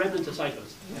reaching out to remnant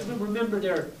disciples. Remember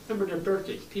their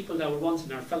birthdays, people that were once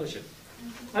in our fellowship.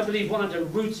 I believe one of the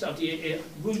roots of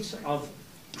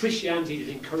Christianity is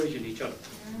encouraging each other.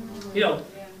 You know,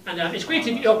 and it's great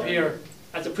to be up here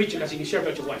as a preacher because you can share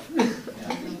about your wife.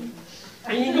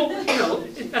 And you go, you know,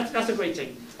 that's a great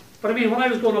thing. But I mean, when I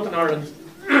was growing up in Ireland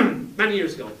many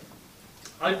years ago,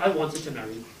 I wanted to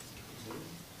marry.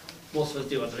 Most of us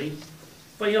do, I believe.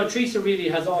 But you know, Teresa really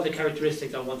has all the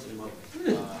characteristics I wanted in my wife.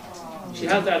 She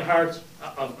has that heart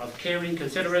of caring,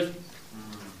 considerate,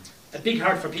 a big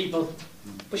heart for people,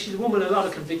 but she's a woman with a lot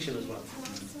of conviction as well.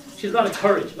 She has a lot of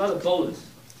courage, a lot of boldness.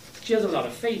 She has a lot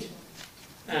of faith.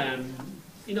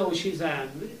 You know, she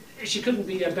couldn't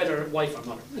be a better wife or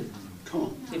mother.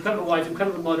 Incredible wife,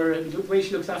 incredible mother, the way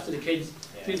she looks after the kids.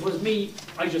 If it was me,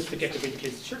 I'd just forget to bring the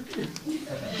kids to church. You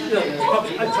know,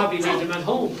 I'd probably leave them at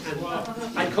home, and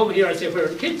I'd come here and say, where are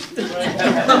the kids? But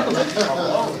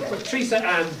Teresa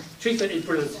is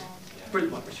brilliant.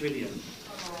 Brilliant mother, she really is.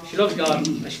 She loves God,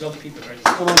 and she loves people very much.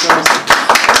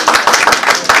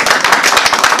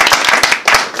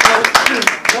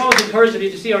 It's always encouraging me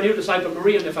to see our new disciple,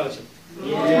 Maria, in the fellowship.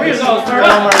 Maria's always very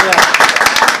well. She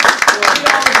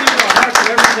always gives her heart to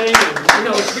everything, and you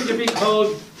know, it's such a big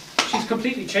code. She's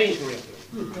completely changed, Maria.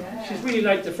 She's really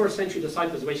like the first century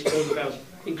disciples, the way she goes about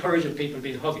encouraging people,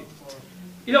 being hugging.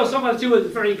 You know, someone too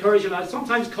is very encouraging. I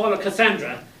sometimes call her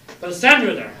Cassandra, but it's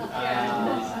Sandra there.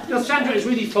 You know, Sandra is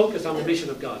really focused on the mission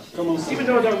of God. Even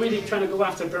though they're really trying to go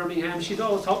after Birmingham, she's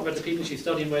always talking about the people she's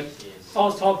studying with,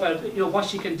 always talking about, you know, what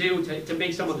she can do to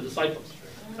make some of the disciples.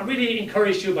 I'm really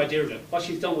encouraged too by Deirdre, what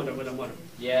she's done with her mother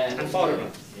and father. I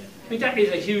think that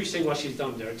is a huge thing what she's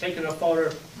done there, taking her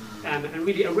father and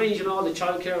really arranging all the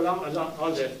childcare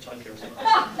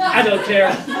adult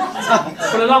care.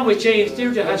 But along with James,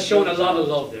 Deirdre has shown a lot of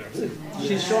love there.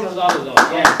 She's shown a lot of love.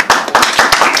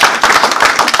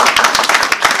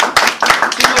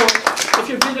 You know, if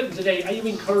you're visiting today, are you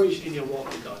encouraged in your walk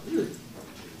with God?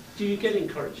 Do you get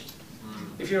encouraged?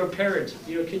 If you're a parent,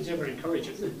 do your kids ever encourage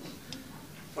you?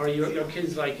 Or are your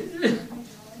kids like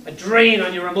a drain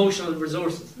on your emotional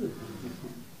resources? You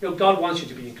know, God wants you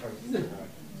to be encouraged.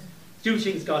 Do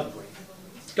things God's way.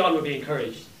 God will be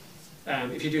encouraged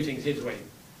if you do things His way.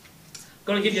 I'm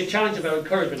going to give you a challenge about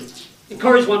encouragement.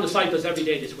 Encourage one disciple every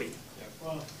day this week.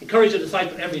 Encourage a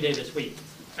disciple every day this week.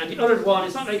 And the other one,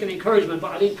 it's not like an encouragement,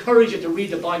 but I'd encourage you to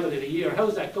read the Bible in a year.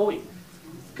 How's that going?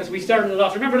 Because we started it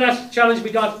off. Remember that challenge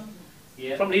we got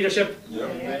from leadership?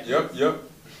 Yep.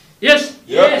 Yes?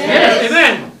 Yes.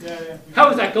 Amen.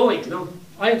 How is that going? You know,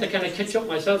 I had to kind of catch up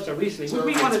myself there recently.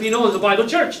 We want to be known as a Bible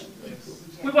church.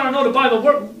 We want to know the Bible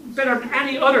better than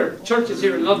any other churches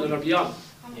here in London or beyond.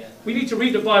 We need to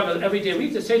read the Bible every day. We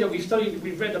need to say that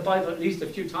we've read the Bible at least a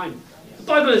few times. The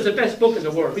Bible is the best book in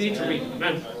the world. We need to read it.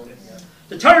 Amen.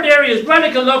 The third area is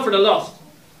radical love for the lost.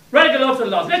 Radical love for the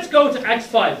lost. Let's go to Acts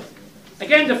 5.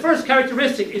 Again, the first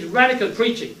characteristic is radical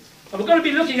preaching. And we're going to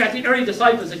be looking at the early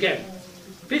disciples again.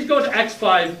 Please go to Acts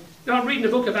 5. Now, I'm reading the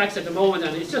book of Acts at the moment,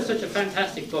 and it's just such a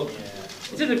fantastic book.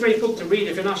 It is a great book to read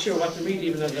if you're not sure what to read,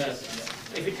 even as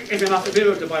if you're not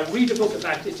familiar with the Bible. Read the book of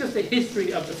Acts. It's just the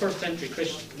history of the first century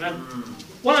Christians.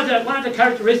 One of the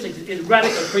characteristics is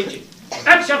radical preaching.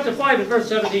 Acts chapter 5 and verse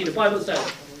 17, the Bible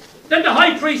says, Then the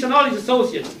high priest and all his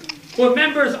associates, who were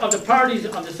members of the parties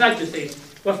of the Sadducees,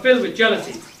 were filled with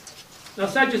jealousy. Now,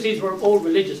 Sadducees were old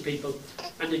religious people,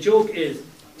 and the joke is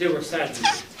they were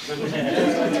Sadducees.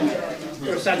 They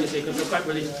were Sadducees because they're quite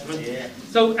religious.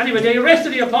 So anyway, they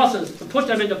arrested the apostles and put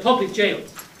them in the public jail.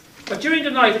 But during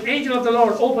the night, an angel of the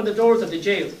Lord opened the doors of the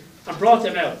jail and brought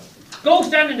them out. Go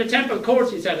stand in the temple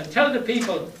courts, he said, and tell the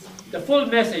people the full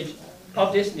message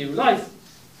of this new life.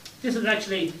 This is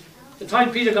actually, the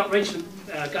time Peter got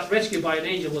rescued by an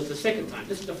angel was the second time.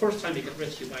 This is the first time he got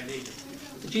rescued by an angel.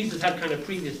 Jesus had kind of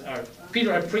previous, or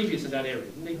Peter had previous in that area,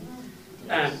 didn't he?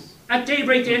 At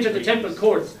daybreak they entered the temple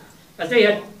courts, as they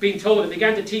had been told, and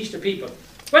began to teach the people.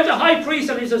 When the high priest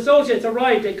and his associates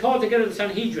arrived, they called together the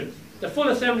Sanhedrin, the full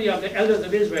assembly of the elders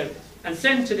of Israel, and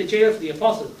sent to the jail for the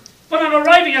apostles. But on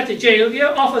arriving at the jail, the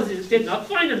officers did not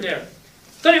find them there.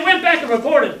 So they went back and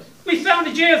reported, We found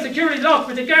the jail securely locked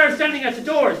with the guards standing at the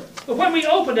doors. But when we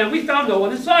opened them, we found no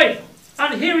one inside.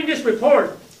 On hearing this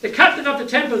report, the captain of the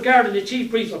temple guard and the chief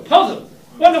priests were puzzled.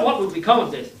 Wonder what would become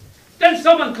of this. Then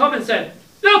someone come and said,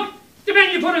 Look, the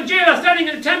men you put in jail are standing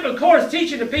in the temple courts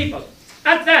teaching the people.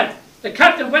 At that, the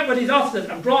captain went with his officers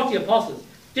and brought the apostles.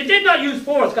 They did not use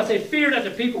force because they feared that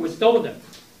the people would stone them.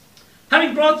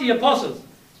 Having brought the apostles,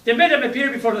 they made them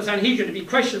appear before the Sanhedrin to be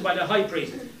questioned by the high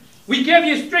priest. We gave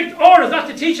you strict orders not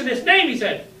to teach in this name, he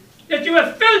said. Yet you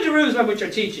have filled Jerusalem with your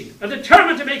teaching and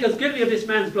determined to make us guilty of this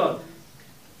man's blood.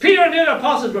 Peter and the other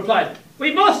apostles replied,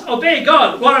 We must obey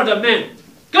God rather than men.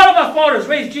 God of our fathers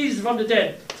raised Jesus from the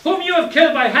dead, whom you have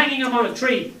killed by hanging him on a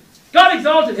tree. God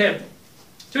exalted him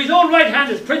to his own right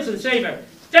hand as Prince and Saviour,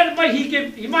 that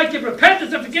he might give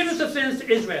repentance and forgiveness of sins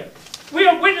to Israel. We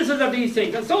are witnesses of these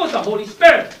things, and so is the Holy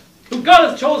Spirit, who God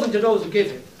has chosen to those who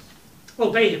give him.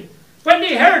 Obey him. When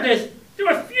they heard this, they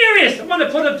were furious and wanted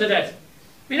to put him to death.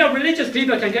 You know, religious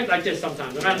people can get like this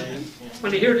sometimes,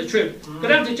 when they hear the truth. Go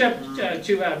down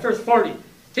to verse 40.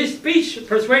 His speech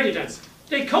persuaded them.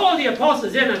 They called the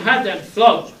apostles in and had them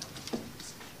flogged.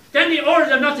 Then he ordered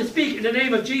them not to speak in the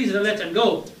name of Jesus and let them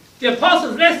go. The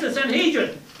apostles left the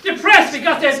Sanhedrin, depressed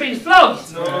because they had been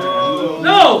flogged.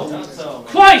 No.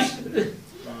 Quite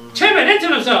timid into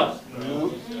themselves.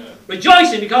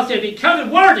 Rejoicing because they had been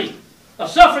counted worthy of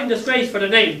suffering disgrace for the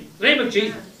name of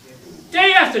Jesus.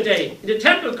 Day after day, in the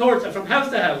temple courts and from house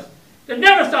to house, they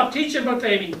never stopped teaching and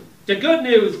proclaiming the good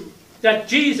news that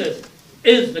Jesus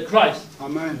is the Christ.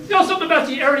 Amen. You know something about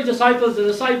the early disciples, the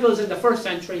disciples in the first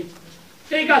century?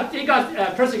 They got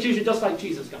persecution just like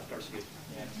Jesus got persecuted.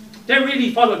 They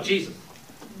really followed Jesus.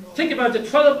 Think about the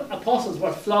 12 apostles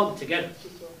were flogged together.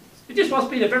 It just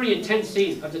must be a very intense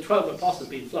scene of the 12 apostles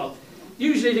being flogged.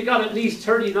 Usually they got at least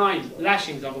 39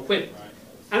 lashings of a whip.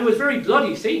 And it was very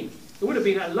bloody scene. There would have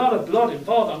been a lot of blood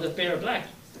involved on this Bear Black.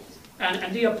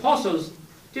 And the apostles,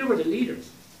 they were the leaders.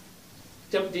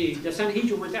 The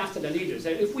Sanhedrin went after the leaders.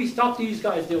 Said, if we stop these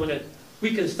guys doing it,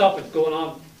 we can stop it going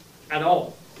on at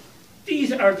all.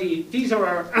 These are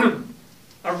our,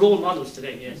 our role models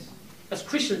today. Yes. As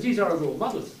Christians, these are our role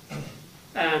models.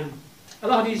 A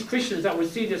lot of these Christians that would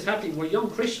see this happening were young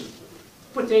Christians,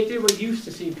 but they were used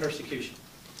to seeing persecution.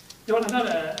 You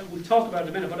know, we'll talk about it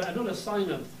in a minute, but another sign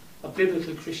of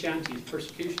biblical Christianity is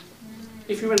persecution.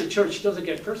 If you're in a church, does it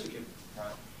get persecuted?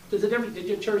 Did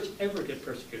your church ever get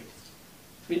persecuted?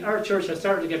 I mean, our church has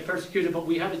started to get persecuted, but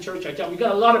we had a church like that. We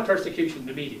got a lot of persecution in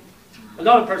the media. A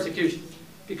lot of persecution.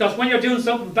 Because when you're doing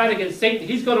something bad against Satan,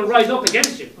 he's going to rise up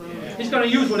against you. Yeah. He's going to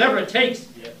use whatever it takes.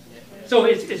 So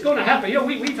it's going to happen. You know,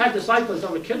 we've had disciples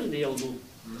that were killed in the old movement.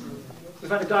 We've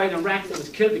had a guy in Iraq that was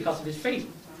killed because of his faith.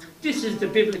 This is the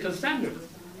biblical standard.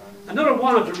 Another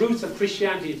one of the roots of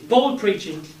Christianity is bold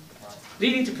preaching,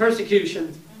 leading to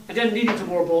persecution, and then leading to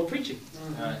more bold preaching.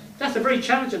 That's a very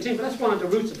challenging thing, but that's one of the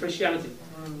roots of Christianity.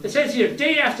 It says here,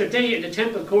 day after day in the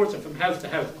temple courts and from house to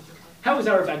house. How is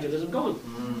our evangelism going?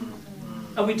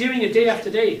 Are we doing it day after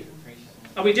day?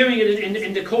 Are we doing it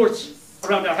in the courts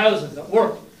around our houses, at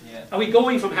work? Are we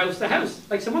going from house to house,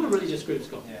 like some other religious groups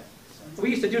go? We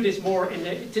used to do this more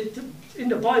in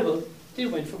the Bible. They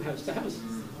went from house to house.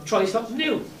 Try something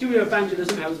new. Do your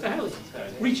evangelism house to house.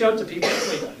 Reach out to people.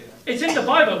 It's in the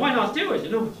Bible. Why not do it? You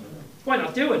know, why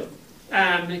not do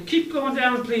it? Keep going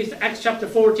down, please, to Acts chapter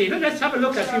 14. Let's have a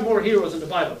look at a few more heroes in the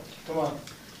Bible. Come on.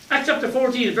 Acts chapter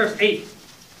 14, verse 8.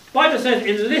 The Bible says,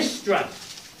 in Lystra,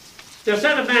 there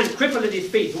sat a man crippled in his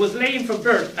feet, who was lame from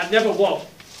birth and never walked.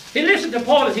 He listened to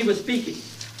Paul as he was speaking.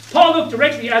 Paul looked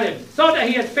directly at him, saw that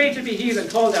he had faith to be healed, and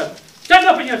called out, stand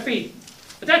up on your feet.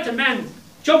 At that the man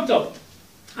jumped up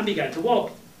and began to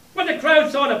walk. When the crowd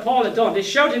saw that Paul had done, they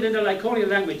shouted in the Lycaonian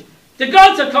language, the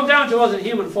gods have come down to us in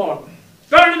human form.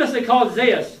 Barnabas they called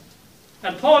Zeus,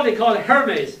 and Paul they called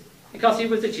Hermes, because he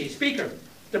was the chief speaker.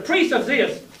 The priest of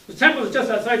Zeus, whose temple was just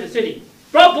outside the city,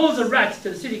 brought bulls and rats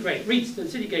to the city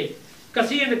gate, because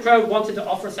he and the crowd wanted to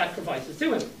offer sacrifices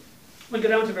to him. We'll go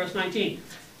down to verse 19.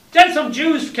 Then some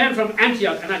Jews came from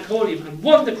Antioch and Iconium and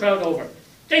won the crowd over.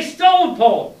 They stoned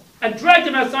Paul and dragged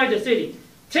him outside the city,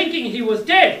 thinking he was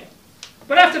dead.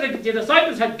 But after the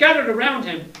disciples had gathered around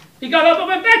him, he got up and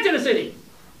went back to the city.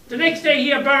 The next day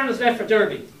he and Barnabas left for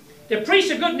Derbe. They preached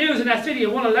the good news in that city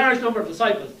and won a large number of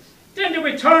disciples. Then they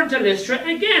returned to Lystra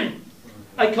again,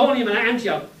 Iconium and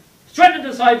Antioch, strengthened the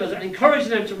disciples and encouraged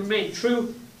them to remain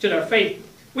true to their faith.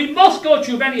 We must go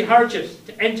through many hardships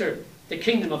to enter the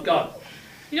kingdom of God.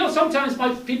 You know, sometimes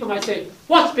people might say,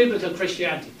 what's biblical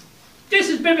Christianity? This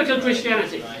is biblical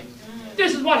Christianity.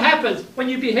 This is what happens when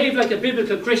you behave like a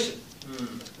biblical Christian.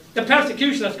 The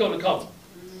persecution that's going to come.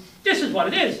 This is what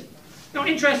it is. Now,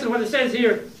 interesting what it says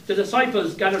here, the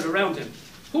disciples gathered around him.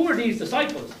 Who were these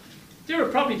disciples? They were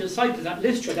probably disciples at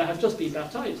Lystra that have just been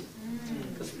baptized.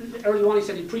 Because early on he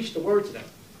said he preached the word to them.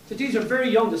 So these are very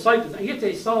young disciples, and yet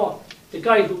they saw the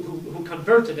guy who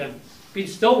converted them being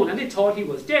stoned, and they thought he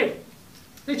was dead.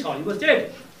 They thought he was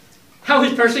dead. How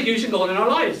is persecution going in our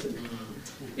lives?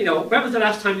 You know, when was the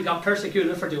last time we got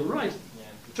persecuted for doing right?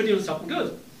 For doing something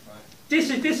good? This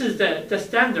is the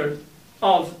standard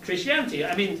of Christianity.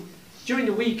 I mean, during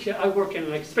the week, I work in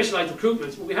like specialized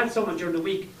recruitments. When we had someone during the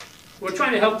week, we were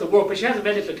trying to help them work, but she has a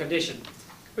medical condition.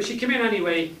 But she came in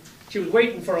anyway. She was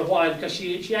waiting for a while because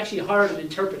she actually hired an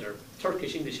interpreter,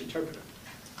 Turkish English interpreter.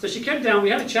 So she came down, we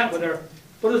had a chat with her,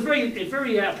 but it was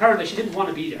very apparent that she didn't want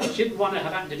to be there. She didn't want to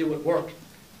have anything to do with work.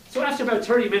 So after about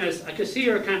 30 minutes, I could see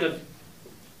her kind of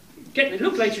it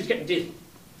looked like she was getting dizzy.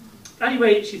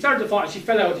 Anyway, she started to fall and she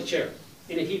fell out of the chair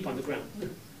in a heap on the ground.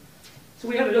 So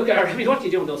we had a look at her. I mean, what do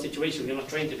you do in those situations? You're not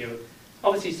trained to do it.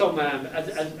 Obviously, as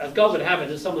God would have it,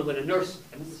 there's someone with a nurse,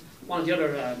 and one of the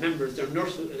other members, their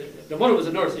mother was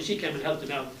a nurse, and she came and helped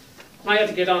him out. I had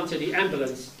to get onto the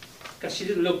ambulance because she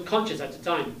didn't look conscious at the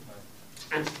time,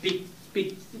 and speak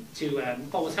to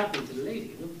what was happening to the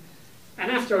lady. You know?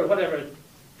 And after whatever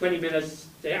 20 minutes,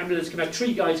 the ambulance came out.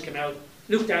 3 guys came out,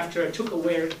 looked after her, took her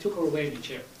away in the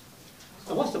chair.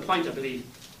 And what's the point? I believe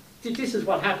this is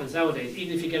what happens nowadays.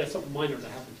 Even if you get something minor to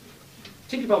happen.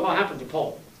 Think about what happened to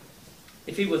Paul.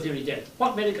 If he was nearly dead,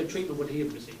 what medical treatment would he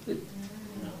have received?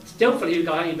 It's doubtful he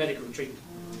got any medical treatment.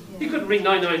 He couldn't ring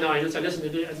 999 and say, listen,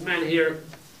 a man here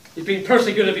is being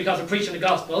persecuted because of preaching the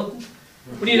gospel.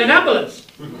 We need an ambulance.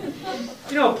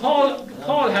 You know,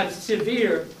 Paul had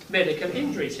severe medical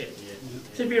injuries here.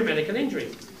 Severe medical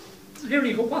injury.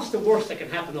 Literally, what's the worst that can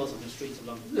happen to us on the streets of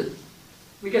London?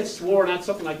 We get sworn at,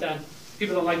 something like that.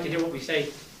 People don't like to hear what we say.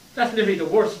 That's literally the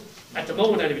worst. At the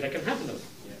moment, anyway, that can happen to us.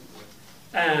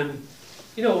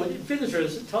 You know,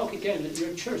 visitors talk again that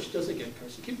your church doesn't get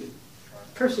persecuted.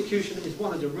 Persecution is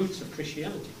one of the roots of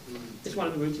Christianity. It's one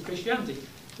of the roots of Christianity.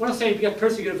 We're not saying we get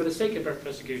persecuted for the sake of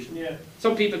persecution. Yeah.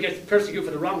 Some people get persecuted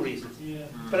for the wrong reasons. Yeah.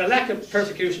 But a lack of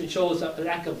persecution shows a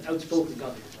lack of outspoken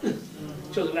godliness.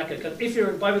 Shows a lack of, because if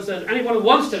the Bible says anyone who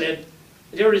wants to live,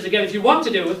 there it is again, if you want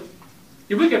to do it,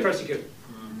 you will get persecuted.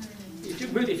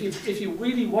 If you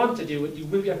really want to do it, you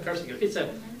will get persecuted.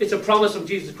 It's a promise from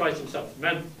Jesus Christ himself.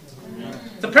 Amen.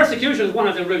 The persecution is one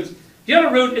of the roots. The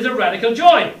other root is a radical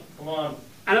joy. Come on.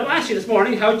 And I'll ask you this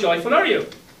morning, how joyful are you?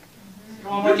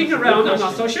 Looking around, I'm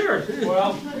not so sure.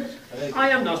 Well, I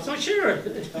am not so sure.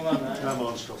 come on,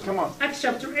 man. Come on. Acts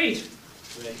chapter 8.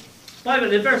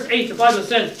 Bible, in verse 8, the Bible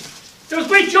says, there was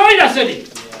great joy in that city.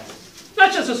 Yeah.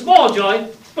 Not just a small joy,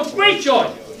 but great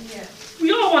joy.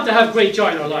 We all want to have great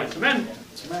joy in our lives. Amen?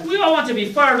 We all want to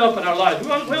be fired up in our lives. We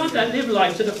want to live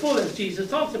life to the full as Jesus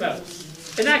talked about.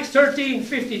 In Acts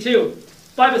 13:52, the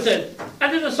Bible says,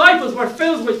 and the disciples were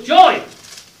filled with joy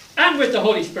and with the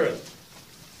Holy Spirit.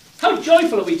 How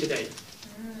joyful are we today?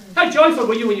 How joyful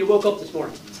were you when you woke up this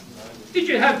morning? Did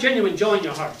you have genuine joy in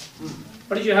your heart?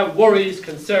 Or did you have worries,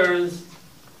 concerns,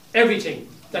 everything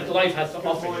that life has to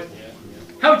offer you?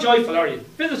 How joyful are you?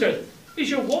 Visitors, is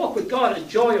your walk with God a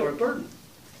joy or a burden?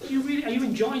 Are you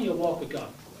enjoying your walk with God?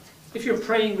 If you're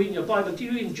praying, reading your Bible, do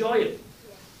you enjoy it?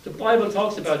 The Bible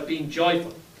talks about being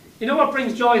joyful. You know what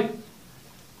brings joy?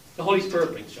 The Holy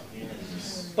Spirit brings joy.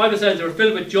 The Bible says they're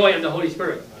filled with joy and the Holy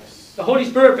Spirit. The Holy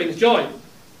Spirit brings joy.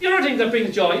 The other thing that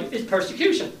brings joy is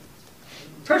persecution.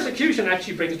 Persecution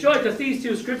actually brings joy, because these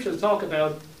two scriptures talk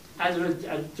about, as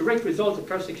a direct result of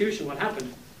persecution, what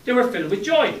happened. They were filled with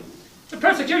joy. The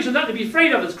persecution is not to be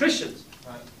afraid of as Christians.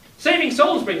 Right. Saving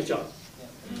souls brings joy.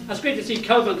 That's great to see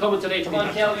Kelvin coming today. Come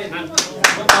on, Kelvin. Man. Come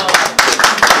on.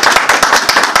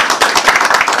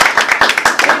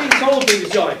 Saving souls brings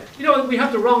joy. You know, we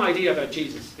have the wrong idea about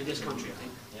Jesus in this country, I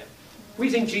think. Yeah. We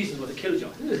think Jesus was a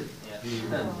killjoy. Yeah.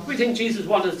 We think Jesus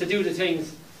wants us to do the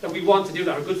things that we want to do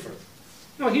that are good for us.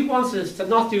 No, he wants us to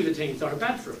not do the things that are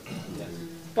bad for us. Yeah.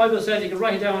 The Bible says, you can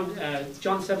write it down,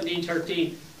 John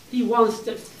 17:13. He wants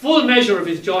the full measure of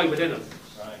his joy within us.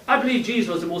 Right. I believe Jesus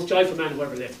was the most joyful man who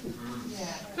ever lived.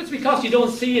 That's because you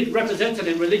don't see it represented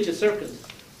in religious circles.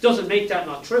 Doesn't make that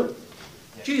not true.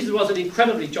 Jesus was an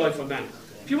incredibly joyful man.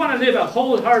 If you want to live a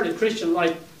wholehearted Christian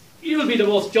life, you will be the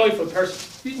most joyful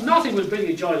person. Nothing will bring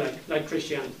you joy like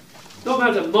Christianity. No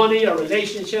matter money or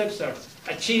relationships or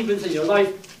achievements in your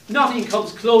life, nothing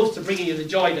comes close to bringing you the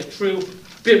joy that true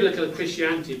biblical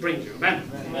Christianity brings you. Amen.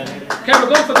 Okay, we're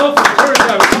going for the third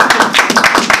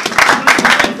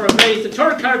for a base. The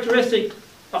third characteristic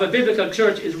of a biblical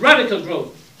church is radical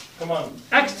growth. Come on.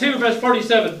 Acts 2 verse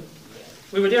 47.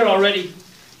 We were there already.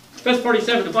 Verse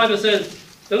 47, the Bible says,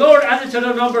 the Lord added to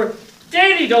their number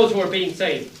daily those who were being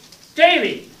saved.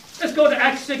 Daily. Let's go to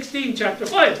Acts 16 chapter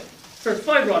 5. Verse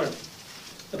 5 rather.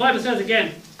 The Bible says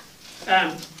again,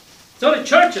 so the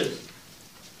churches,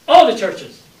 all the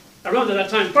churches around at that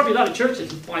time, probably a lot of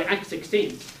churches by Acts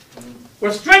 16,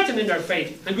 were strengthened in their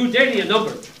faith and grew daily in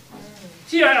number.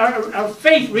 See, our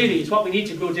faith really is what we need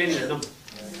to grow daily in number.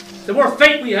 The more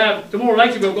faith we have, the more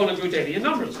likely we're going to grow daily in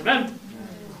numbers. Amen?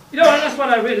 You know, that's what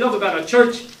I really love about our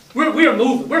church. We're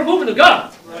moving. We're moving to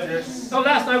God. So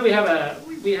last night we have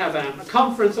a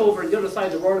conference over on the other side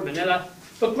of the world in Manila.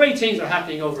 But great things are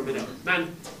happening over in Manila.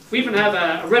 Man, we even have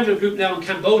a remnant group now in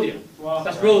Cambodia. Wow.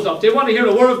 That's rose up. They want to hear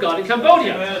the word of God in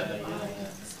Cambodia.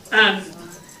 And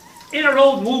in our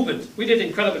old movement, we did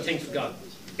incredible things for God.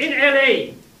 In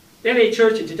LA, the LA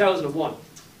church in 2001,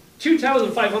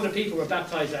 2,500 people were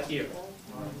baptized that year.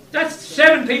 That's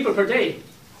 7 people per day.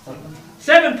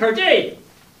 7 per day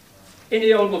in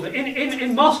the old movement.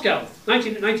 In Moscow,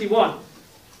 1991,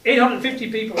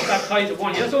 850 people were baptized in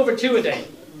 1 year. That's over 2 a day.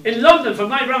 In London,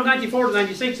 from around 94 to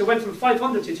 96, it went from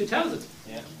 500 to 2,000.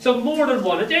 Yeah. So more than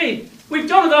 1 a day. We've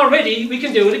done it already, we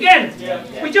can do it again. Yeah.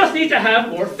 Yeah. We just need to have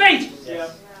more faith. Yeah.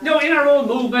 No, in our own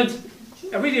movement,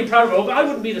 I'm really proud of it, but I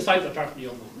wouldn't be disciple apart from the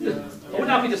old movement. Yeah. I would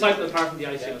not be disciple apart from the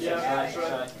ICOC. Yeah.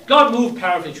 Right. God moved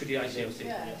powerfully through the ICOC.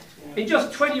 Yeah. In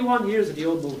just 21 years of the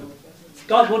old movement,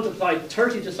 God multiplied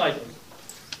 30 disciples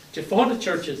to 400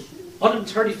 churches,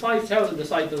 135,000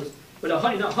 disciples, with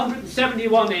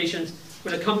 171 nations,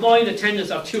 with a combined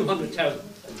attendance of 200,000.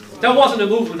 That wasn't a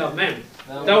movement of men.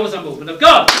 No. That was a movement of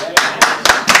God.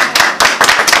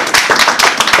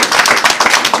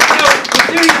 Now,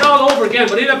 we're doing it all over again,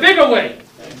 but in a bigger way.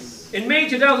 In May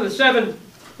 2007,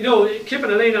 you know, Kip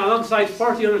and Elena, alongside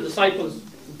 40 other disciples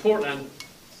in Portland,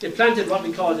 they planted what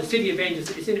we call the City of Angels.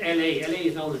 It's in LA. LA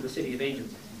is known as the City of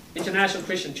Angels. International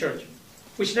Christian Church,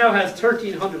 which now has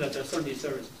 1,300 at their Sunday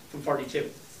service from 42.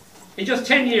 In just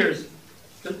 10 years,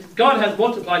 God has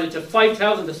multiplied it to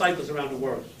 5,000 disciples around the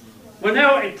world. We're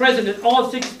now present in all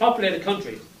 6 populated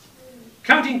countries.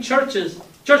 Counting churches,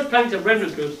 church plants and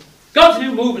remnant groups, God's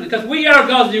new movement, because we are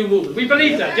God's new movement. We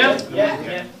believe that, yes?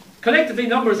 Yeah. Collectively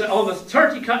numbers at almost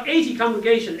 80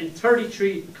 congregations in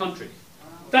 33 countries.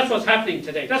 That's what's happening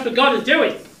today. That's what God is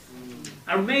doing.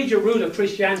 Our major root of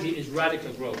Christianity is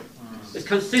radical growth. It's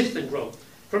consistent growth.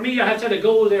 For me, I have set a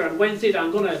goal there on Wednesday that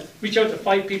I'm going to reach out to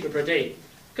 5 people per day.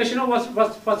 Because you know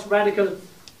what's radical?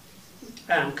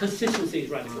 Consistency is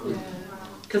radical.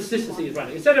 Consistency is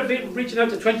radical. Instead of reaching out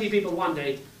to 20 people one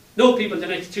day, no people the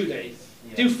next 2 days.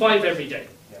 Do 5 every day.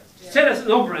 Set us a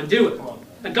number and do it.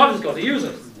 And God is going to use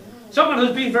it. Someone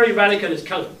who's been very radical is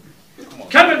Calvin.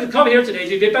 Calvin has come here today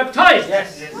to get baptized.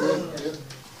 Yes.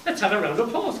 Let's have a round of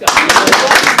applause, guys.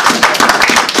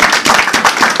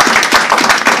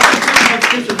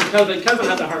 Calvin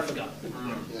has a heart for God.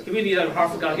 He really has a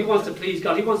heart for God. He wants to please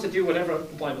God. He wants to do whatever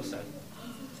the Bible says.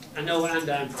 I know, and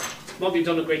Mom, you've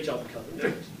done a great job with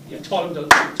Calvin. You've taught him to love.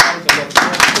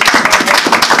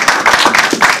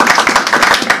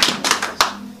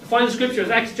 The final scripture is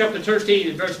Acts chapter 13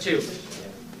 and verse 2.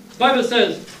 The Bible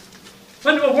says,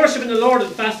 when they were worshipping the Lord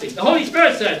and fasting, the Holy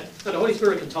Spirit said, and the Holy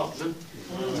Spirit can talk, man.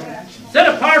 Set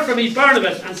apart for me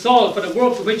Barnabas and Saul for the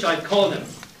work for which I've called them.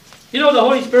 You know, the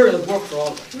Holy Spirit has worked for all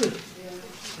of us. It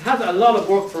has a lot of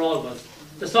work for all of us.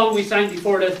 The song we sang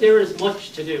before that, there is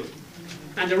much to do.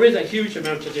 And there is a huge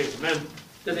amount to do. Man,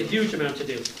 there's a huge amount to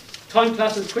do. Time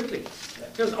passes quickly.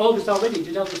 There's August already,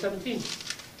 2017.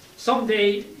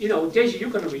 Someday, you know, Deji, you're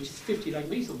going to reach 50 like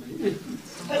me someday. You're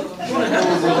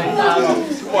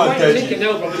thinking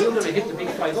now, brother, you're going to hit the big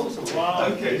 5-0 someday. Wow.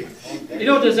 Okay. You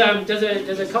know, there's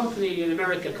a company in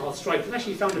America called Stripe. It's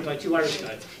actually founded by 2 Irish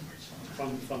guys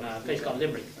from a place called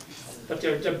Limerick. But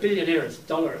they're billionaires,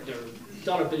 dollar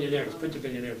billionaires, printer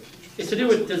billionaires. It's to do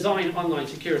with design online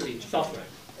security software.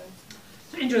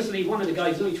 So interestingly, one of the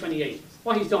guys is only 28.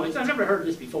 What he's done is, I've never heard of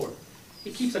this before.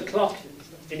 He keeps a clock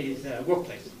in his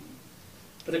workplace.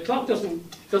 But the clock doesn't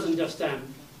just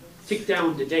tick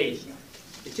down the days.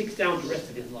 It ticks down the rest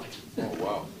of his life. Oh,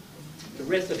 wow. The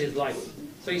rest of his life.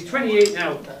 So he's 28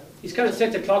 now. He's kind of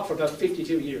set the clock for about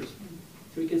 52 years.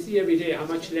 So we can see every day how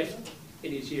much left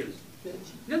in his years.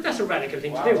 That's a radical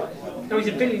thing to do. Now he's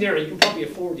a billionaire. He can probably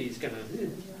afford these kind of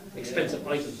expensive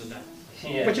items and that.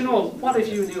 Yeah. But you know, what if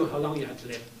you knew how long you had to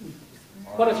live?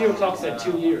 What if your clock said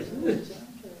 2 years?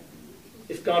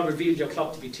 If God revealed your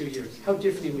clock to be 2 years, how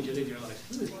differently would you live your life?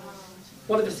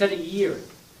 What if it said a year?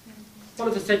 What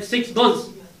if it said 6 months?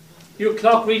 Your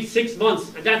clock reads 6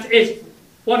 months, and that's it.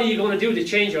 What are you going to do to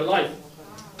change your life?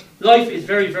 Life is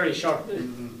very, very short.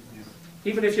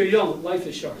 Even if you're young, life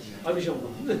is short. I was young.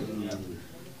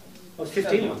 I was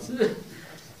 15 months.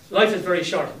 Life is very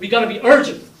short. We've got to be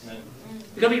urgent.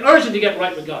 We've got to be urgent to get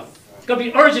right with God. We've got to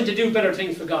be urgent to do better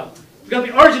things for God. We've got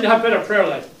to be urgent to have better prayer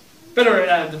life, better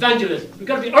evangelism. We've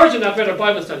got to be urgent to have better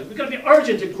Bible study. We've got to be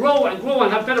urgent to grow and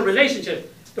have better relationships.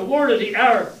 The word of the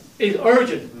hour is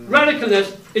urgent.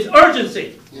 Radicalness is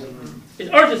urgency. It's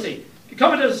urgency.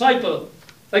 Becoming a disciple,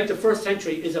 like the first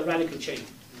century, is a radical change.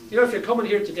 You know, if you're coming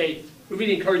here today, we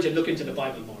really encourage you to look into the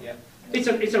Bible more. It's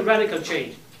a radical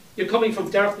change. You're coming from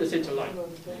darkness into light.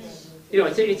 You know,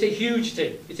 it's a huge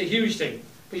thing. It's a huge thing.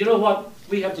 But you know what?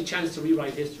 We have the chance to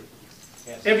rewrite history.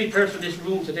 Yes. Every person in this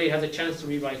room today has a chance to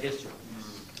rewrite history.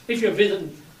 If you're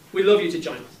visiting, we'd love you to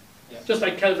join us. Just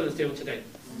like Calvin is doing today.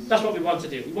 That's what we want to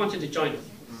do. We want you to join us.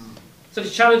 So the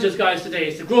challenge is, guys, today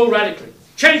is to grow radically.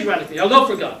 Change radically. Our love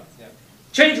for God.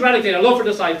 Change radically. Our love for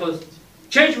disciples.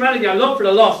 Change radically. Our love for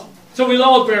the lost. So we'll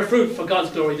all bear fruit for God's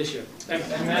glory this year.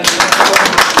 Amen. Amen.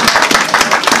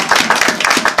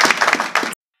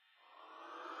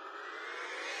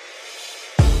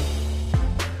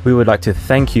 We would like to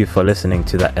thank you for listening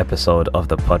to that episode of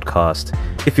the podcast.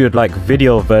 If you would like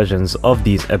video versions of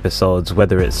these episodes,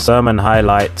 whether it's sermon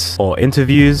highlights or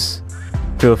interviews,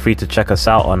 feel free to check us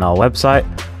out on our website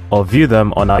or view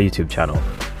them on our YouTube channel.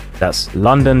 That's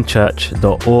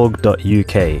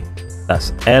londonchurch.org.uk.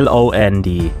 That's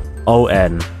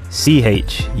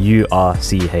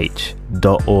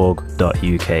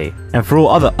LONDONCHURCH.org.uk. And for all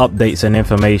other updates and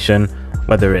information,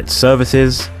 whether it's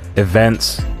services,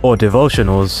 events, or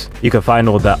devotionals, you can find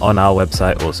all that on our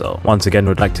website also. Once again,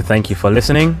 we'd like to thank you for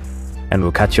listening, and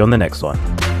we'll catch you on the next one.